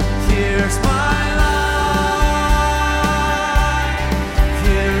 Here's my life.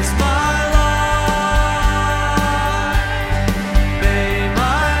 Here's my life. May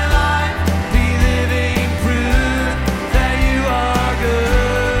my life be living proof that you are good.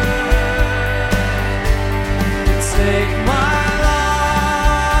 And take my life.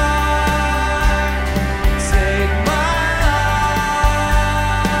 Take my life.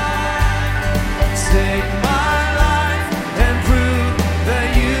 Take my life and prove that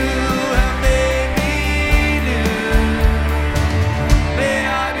you have made me new. May I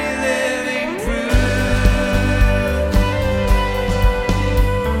be living proof.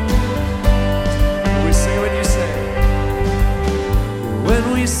 We say what you say. When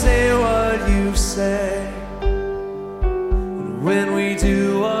we say what you say, and when we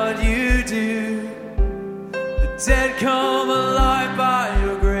do what you do, the dead come alive by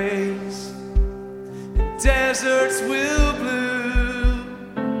your grace, and deserts will bloom.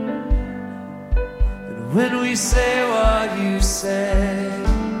 And when we say what you say,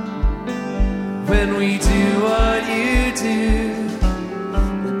 when we do what you do,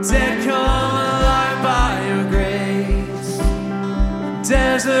 the dead come alive by your grace, and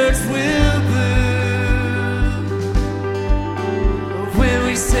deserts will bloom. When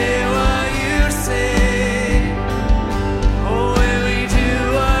we say what you say, oh, when we do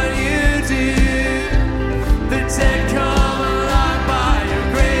what you do, the dead come alive by your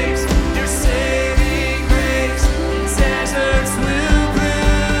grace. You're saving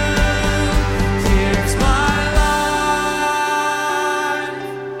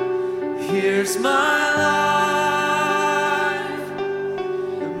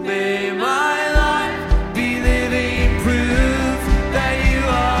May my life be living proof that you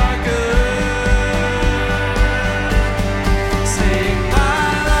are good. Save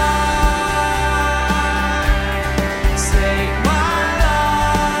my life, save my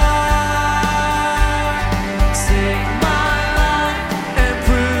life, save my life, and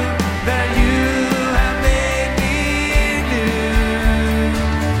prove that you have made me new.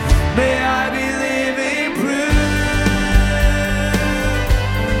 May I be living proof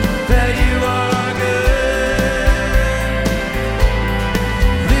that you are good.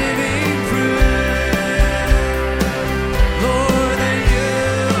 Living proof, Lord, that you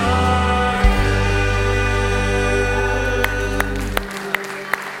are good.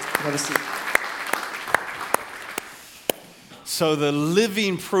 Have a seat. So, the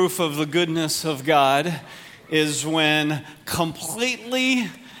living proof of the goodness of God is when completely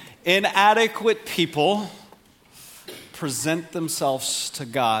inadequate people present themselves to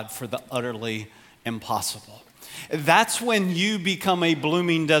God for the utterly impossible. That's when you become a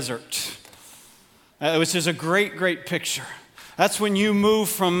blooming desert, which is a great, great picture. That's when you move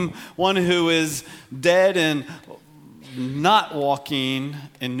from one who is dead and not walking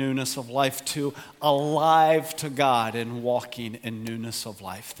in newness of life to alive to God and walking in newness of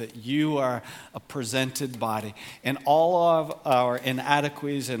life. That you are a presented body, and all of our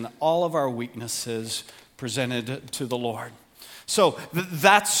inadequacies and all of our weaknesses presented to the Lord. So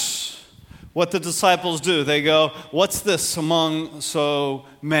that's what the disciples do. They go, "What's this among so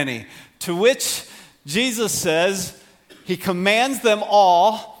many?" To which Jesus says, he commands them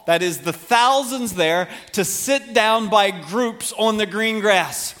all, that is the thousands there, to sit down by groups on the green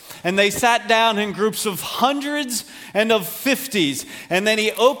grass. And they sat down in groups of hundreds and of 50s. And then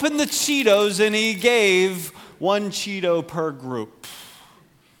he opened the Cheetos and he gave one Cheeto per group.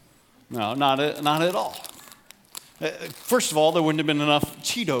 No, not at all. First of all, there wouldn't have been enough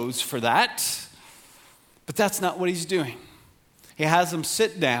Cheetos for that. But that's not what he's doing. He has them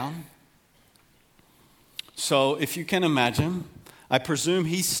sit down. So if you can imagine, I presume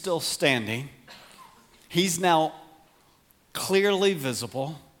he's still standing. He's now clearly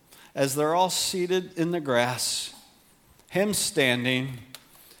visible as they're all seated in the grass. Him standing.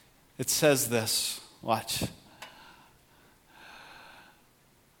 It says this. Watch.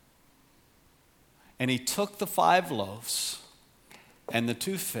 And he took the 5 loaves and the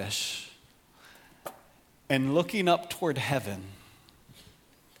 2 fish, and looking up toward heaven,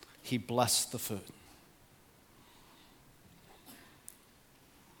 he blessed the food.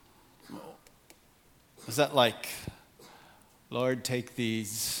 Is that like, Lord, take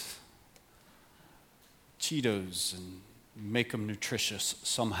these Cheetos and make them nutritious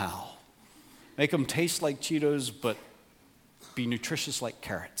somehow? Make them taste like Cheetos, but be nutritious like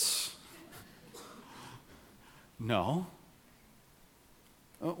carrots? No.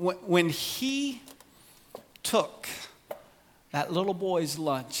 When he took that little boy's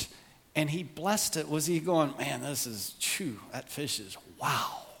lunch and he blessed it, was he going, man, that fish is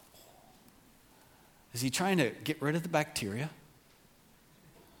wow? Is he trying to get rid of the bacteria?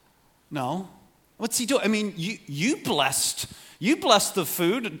 No. What's he doing? I mean, you blessed the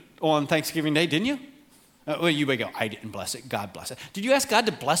food on Thanksgiving Day, didn't you? Well, you may go, I didn't bless it. God bless it. Did you ask God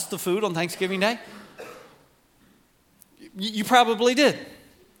to bless the food on Thanksgiving Day? You probably did.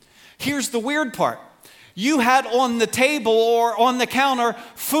 Here's the weird part. You had on the table or on the counter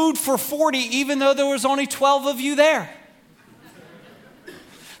food for 40, even though there was only 12 of you there.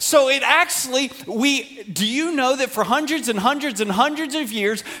 So it actually, do you know that for hundreds and hundreds and hundreds of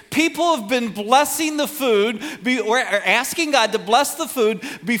years, people have been blessing the food, or asking God to bless the food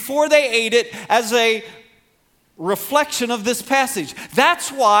before they ate it as a reflection of this passage.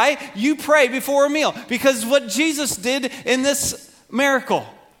 That's why you pray before a meal, because what Jesus did in this miracle.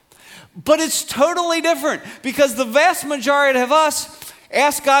 But it's totally different, because the vast majority of us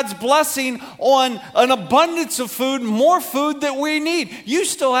ask God's blessing on an abundance of food, more food that we need. You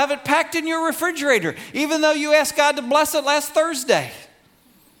still have it packed in your refrigerator, even though you asked God to bless it last Thursday.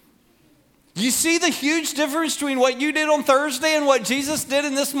 Do you see the huge difference between what you did on Thursday and what Jesus did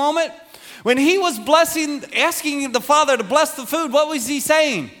in this moment? When he was asking the Father to bless the food, what was he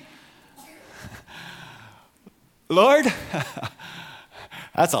saying? Lord,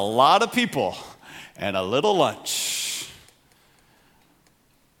 that's a lot of people and a little lunch.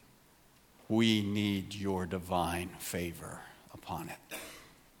 We need your divine favor upon it.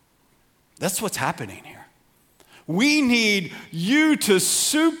 That's what's happening here. We need you to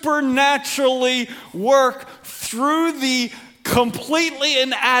supernaturally work through the completely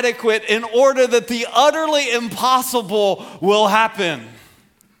inadequate in order that the utterly impossible will happen.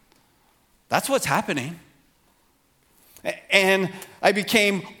 That's what's happening. And I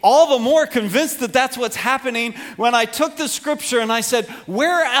became all the more convinced that that's what's happening when I took the scripture and I said,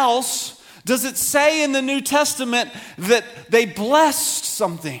 where else does it say in the New Testament that they blessed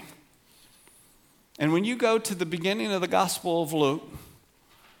something? And when you go to the beginning of the Gospel of Luke,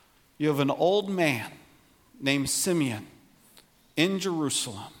 you have an old man named Simeon in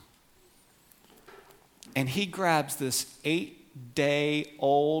Jerusalem. And he grabs this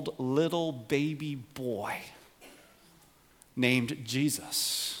 8-day-old little baby boy named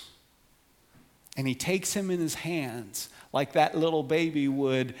Jesus. And he takes him in his hands like that little baby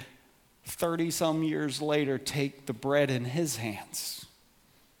would 30-some years later take the bread in his hands.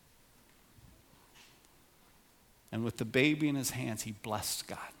 And with the baby in his hands, he blessed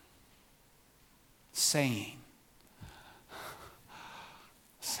God, saying,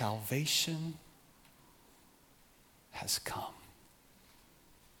 salvation has come.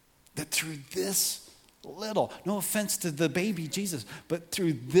 That through this little, no offense to the baby Jesus, but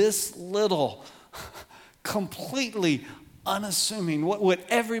through this little, completely unassuming, what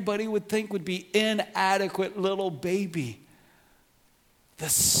everybody would think would be inadequate little baby, the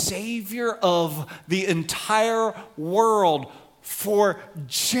Savior of the entire world for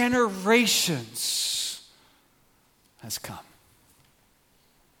generations has come.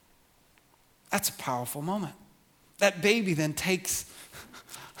 That's a powerful moment. That baby then takes,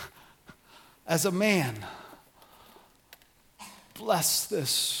 as a man, bless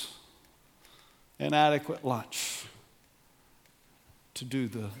this inadequate lunch to do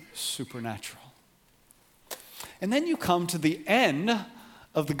the supernatural. And then you come to the end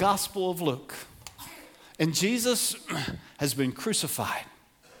of the Gospel of Luke. And Jesus has been crucified,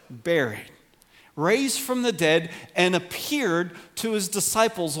 buried, raised from the dead, and appeared to his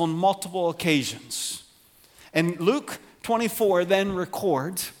disciples on multiple occasions. And Luke 24 then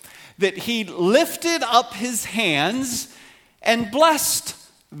records that he lifted up his hands and blessed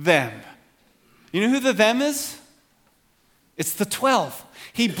them. You know who the them is? It's the 12.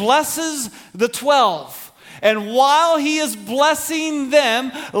 He blesses the 12. And while he is blessing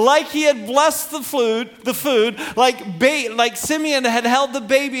them, like he had blessed the food, like Simeon had held the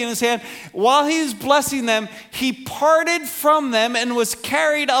baby in his hand, while he was blessing them, he parted from them and was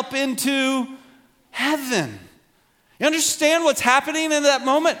carried up into heaven. You understand what's happening in that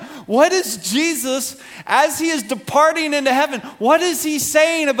moment? What is Jesus, as he is departing into heaven, what is he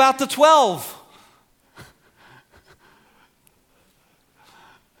saying about the 12?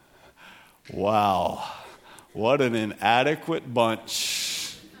 Wow. What an inadequate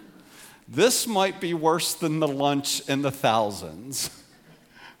bunch. This might be worse than the lunch in the thousands.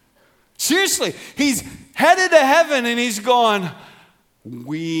 Seriously, he's headed to heaven and he's gone,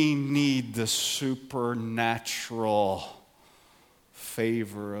 we need the supernatural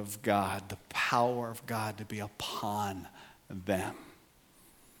favor of God, the power of God to be upon them.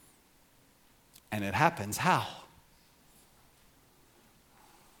 And it happens how?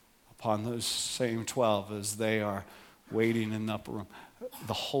 Upon those same 12 as they are waiting in the upper room.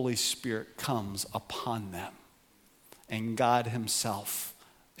 The Holy Spirit comes upon them, and God himself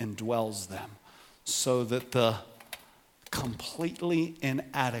indwells them so that the completely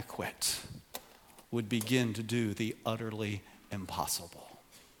inadequate would begin to do the utterly impossible.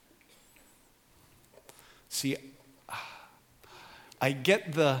 See, I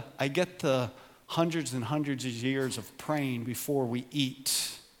get the hundreds and hundreds of years of praying before we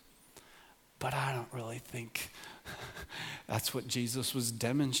eat. But I don't really think that's what Jesus was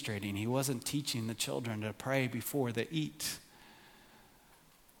demonstrating. He wasn't teaching the children to pray before they eat.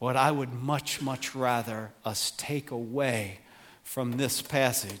 What I would much, much rather us take away from this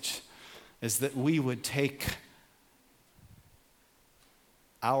passage is that we would take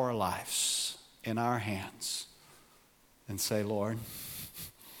our lives in our hands and say, Lord,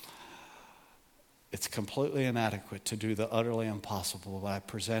 it's completely inadequate to do the utterly impossible, but I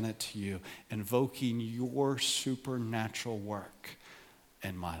present it to you, invoking your supernatural work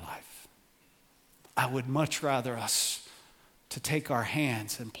in my life. I would much rather us to take our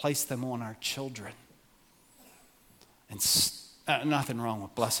hands and place them on our children. And nothing wrong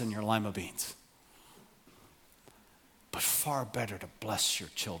with blessing your lima beans, but far better to bless your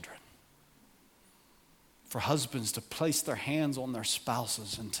children. For husbands to place their hands on their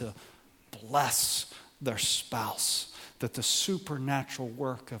spouses and to bless their spouse, that the supernatural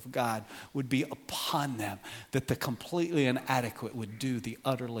work of God would be upon them, that the completely inadequate would do the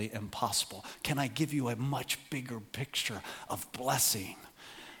utterly impossible. Can I give you a much bigger picture of blessing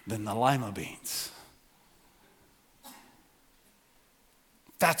than the lima beans?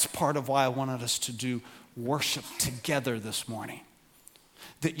 That's part of why I wanted us to do worship together this morning.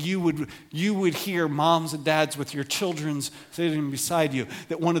 that you would hear moms and dads with your children sitting beside you,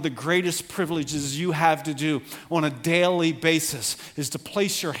 that one of the greatest privileges you have to do on a daily basis is to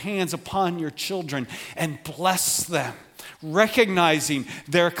place your hands upon your children and bless them, recognizing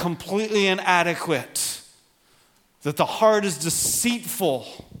they're completely inadequate, that the heart is deceitful,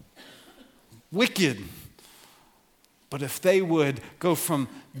 wicked. But if they would go from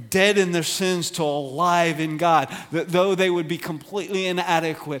dead in their sins to alive in God, that though they would be completely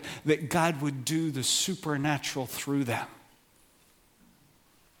inadequate, that God would do the supernatural through them.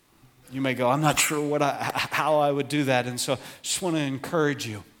 You may go, I'm not sure how I would do that. And so I just want to encourage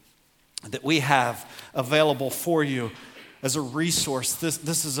you that we have available for you as a resource.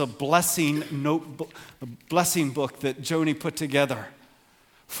 This is a blessing notebook, a blessing book that Joni put together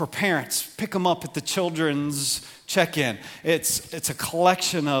for parents. Pick them up at the children's check-in. It's a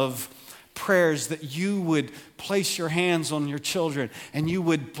collection of prayers that you would place your hands on your children and you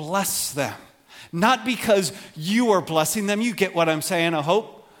would bless them. Not because you are blessing them. You get what I'm saying, I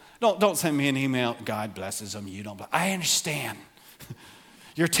hope. Don't send me an email, God blesses them, you don't. I understand.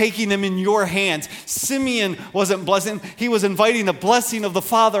 You're taking them in your hands. Simeon wasn't blessing. He was inviting the blessing of the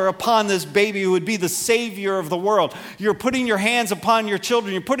Father upon this baby who would be the Savior of the world. You're putting your hands upon your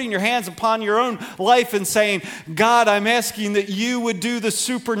children. You're putting your hands upon your own life and saying, God, I'm asking that you would do the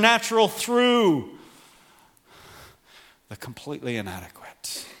supernatural through the completely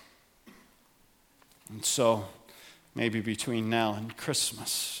inadequate. And so, maybe between now and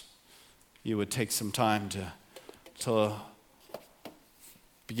Christmas, you would take some time to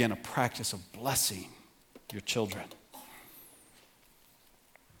begin a practice of blessing your children.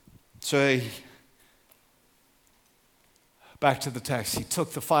 So back to the text. He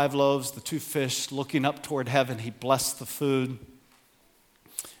took the 5 loaves, the 2 fish, looking up toward heaven, he blessed the food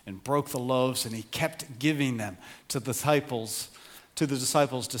and broke the loaves, and he kept giving them to the disciples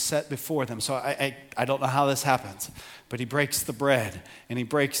to set before them. So I don't know how this happens, but he breaks the bread,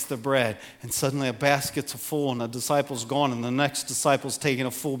 and suddenly a basket's full, and the disciple's gone, and the next disciple's taking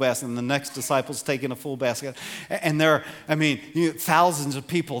a full basket, and the next disciple's taking a full basket. And there are, thousands of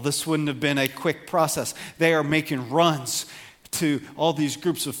people. This wouldn't have been a quick process. They are making runs to all these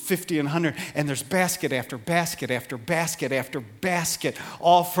groups of 50 and 100, and there's basket after basket after basket after basket,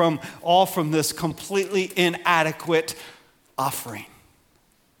 all from this completely inadequate offering.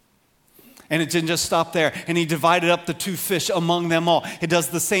 And it didn't just stop there. And he divided up the 2 fish among them all. It does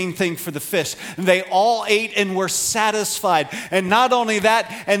the same thing for the fish. And they all ate and were satisfied. And not only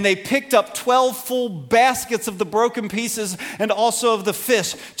that, and they picked up 12 full baskets of the broken pieces and also of the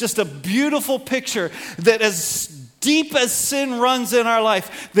fish. Just a beautiful picture that as deep as sin runs in our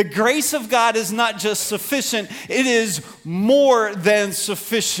life, the grace of God is not just sufficient, it is more than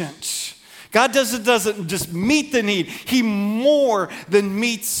sufficient. God doesn't just meet the need. He more than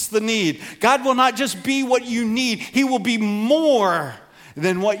meets the need. God will not just be what you need. He will be more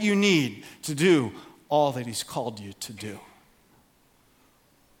than what you need to do all that he's called you to do.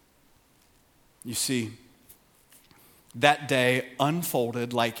 You see, that day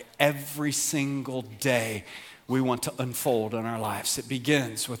unfolded like every single day we want to unfold in our lives. It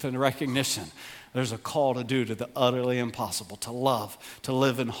begins with a recognition. There's a call to do to the utterly impossible, to love, to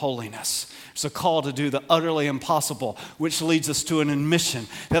live in holiness. There's a call to do the utterly impossible, which leads us to an admission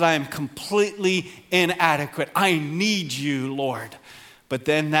that I am completely inadequate. I need you, Lord. But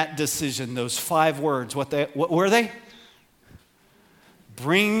then that decision, those 5 words, what were they?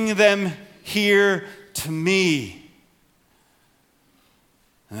 Bring them here to me.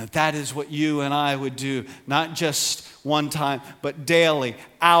 And that is what you and I would do, not just one time, but daily,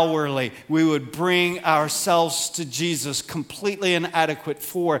 hourly. We would bring ourselves to Jesus, completely inadequate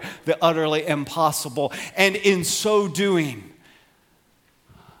for the utterly impossible. And in so doing,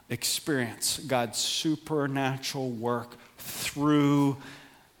 experience God's supernatural work through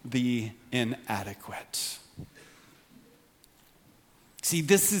the inadequate. See,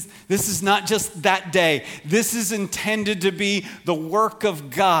 this is not just that day. This is intended to be the work of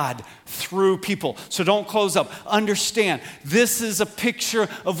God through people. So don't close up. Understand, this is a picture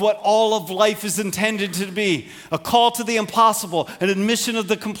of what all of life is intended to be. A call to the impossible, an admission of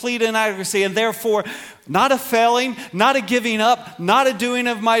the complete inadequacy, and therefore not a failing, not a giving up, not a doing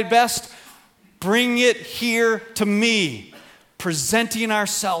of my best. Bring it here to me, presenting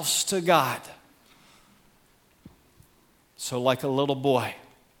ourselves to God. So like a little boy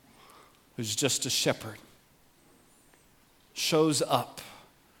who's just a shepherd shows up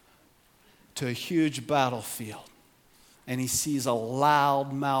to a huge battlefield and he sees a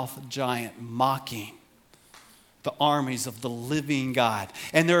loudmouth giant mocking the armies of the living God.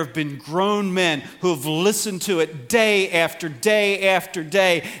 And there have been grown men who have listened to it day after day after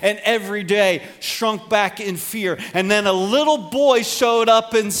day, and every day shrunk back in fear. And then a little boy showed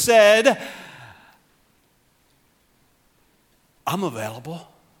up and said, I'm available.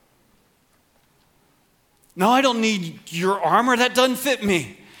 No, I don't need your armor. That doesn't fit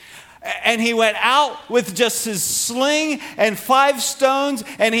me. And he went out with just his sling and 5 stones,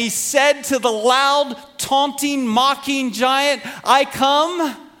 and he said to the loud, taunting, mocking giant, I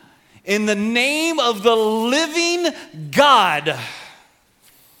come in the name of the living God.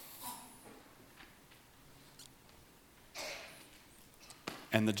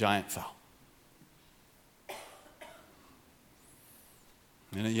 And the giant fell.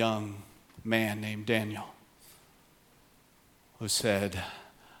 And a young man named Daniel, who said,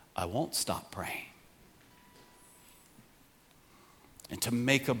 I won't stop praying. And to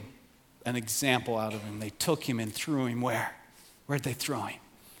make an example out of him, they took him and threw him where? Where'd they throw him?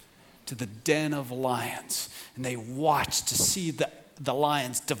 To the den of lions. And they watched to see the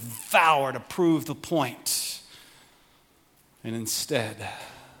lions devour to prove the point. And instead,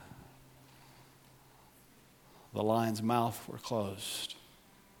 the lion's mouth were closed.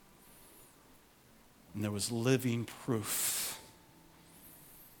 And there was living proof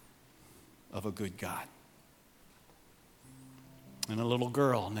of a good God. And a little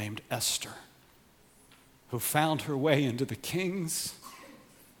girl named Esther, who found her way into the king's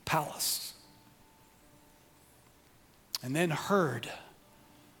palace and then heard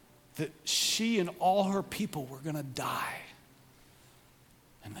that she and all her people were going to die,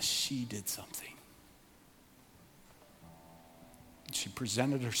 and that she did something. She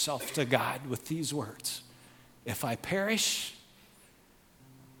presented herself to God with these words, if I perish,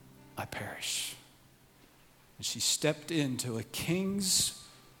 I perish. And she stepped into a king's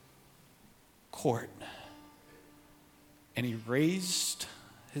court, and he raised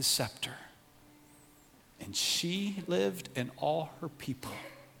his scepter, and she lived and all her people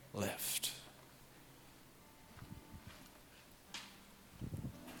lived.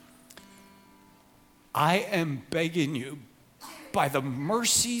 I am begging you, by the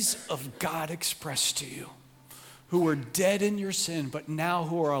mercies of God expressed to you, who were dead in your sin, but now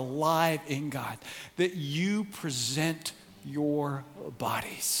who are alive in God, that you present your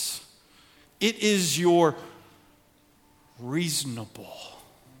bodies. It is your reasonable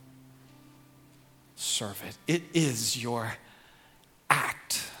servant. It is your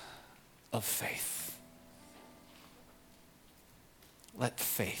act of faith. Let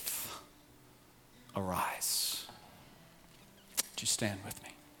faith arise. Would you stand with me?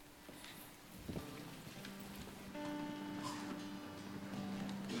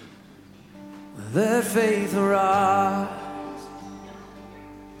 Let faith arise.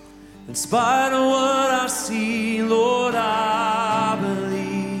 In spite of what I see, Lord, I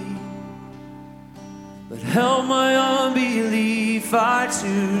believe. But help my unbelief, I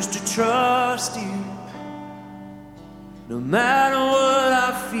choose to trust you. No matter what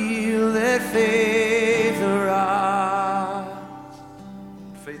I feel, let faith arise.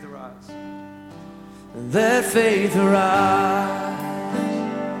 Faith arise. Let faith arise.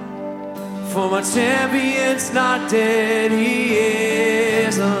 For my champion's not dead, he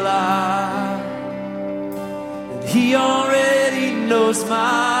is alive. And he already knows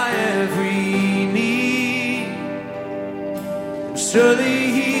my every need. And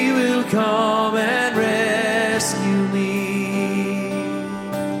surely he will come and rescue me.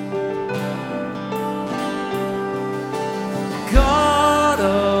 God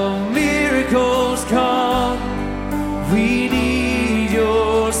of miracles, come. We need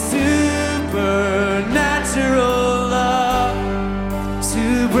your supernatural love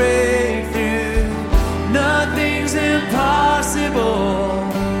to break through. Nothing's impossible.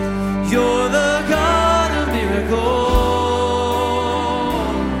 You're the God of miracles.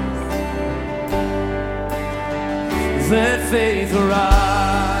 Let faith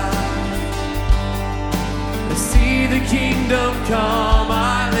arise. I see the kingdom come.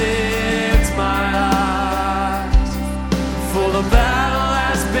 I lift my eyes. For the battle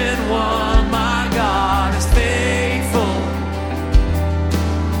has been won. My God is faithful.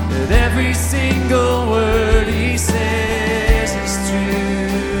 And every single word he says is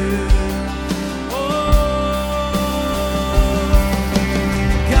true. Oh,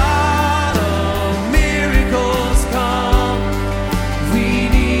 God of miracles, come. We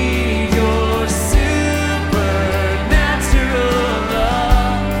need your supernatural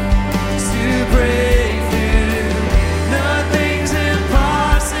love to break through. Nothing's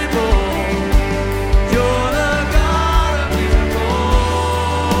impossible. You're the God of miracles.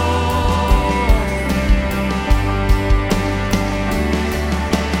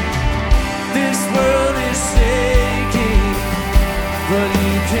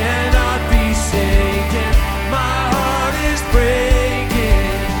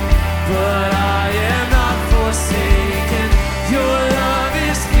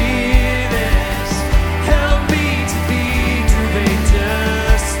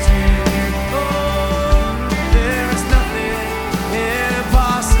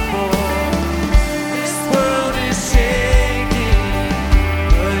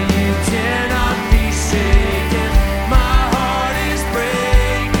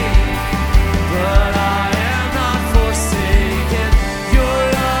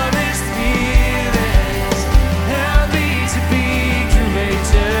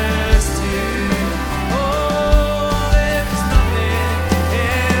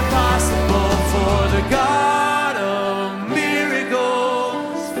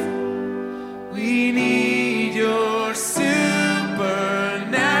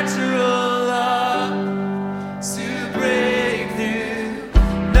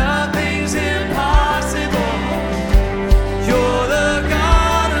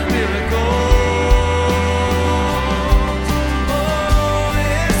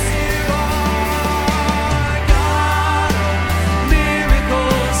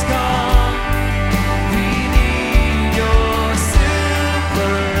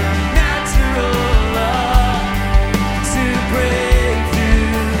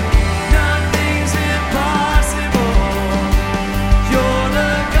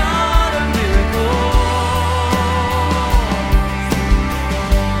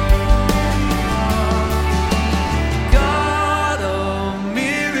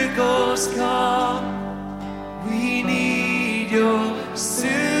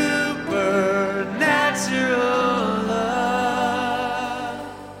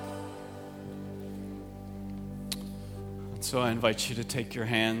 So I invite you to take your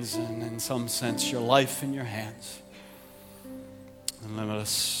hands and, in some sense, your life in your hands. And let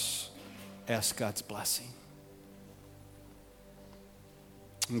us ask God's blessing.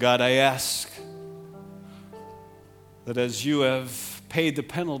 And God, I ask that as you have paid the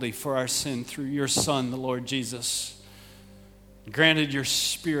penalty for our sin through your Son, the Lord Jesus, granted your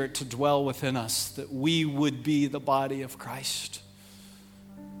Spirit to dwell within us, that we would be the body of Christ.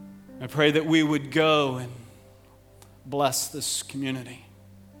 I pray that we would go and bless this community,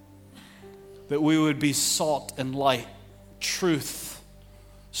 that we would be salt and light, truth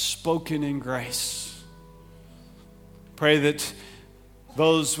spoken in grace. Pray that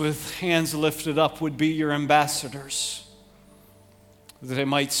those with hands lifted up would be your ambassadors, that they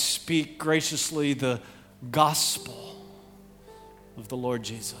might speak graciously the gospel of the Lord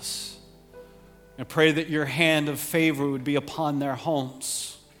Jesus. I pray that your hand of favor would be upon their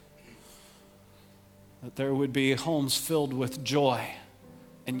homes, that there would be homes filled with joy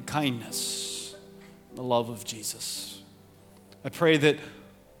and kindness, the love of Jesus. I pray that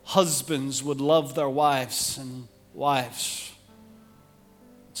husbands would love their wives and wives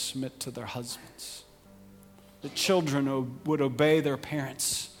would submit to their husbands. That children would obey their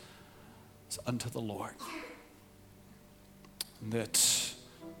parents unto the Lord. That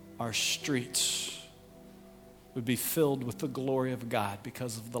our streets would be filled with the glory of God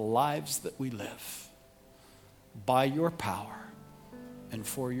because of the lives that we live by your power and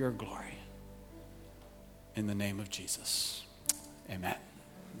for your glory. In the name of Jesus. Amen.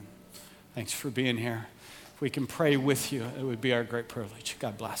 Thanks for being here. If we can pray with you, it would be our great privilege.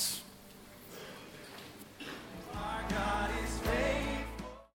 God bless.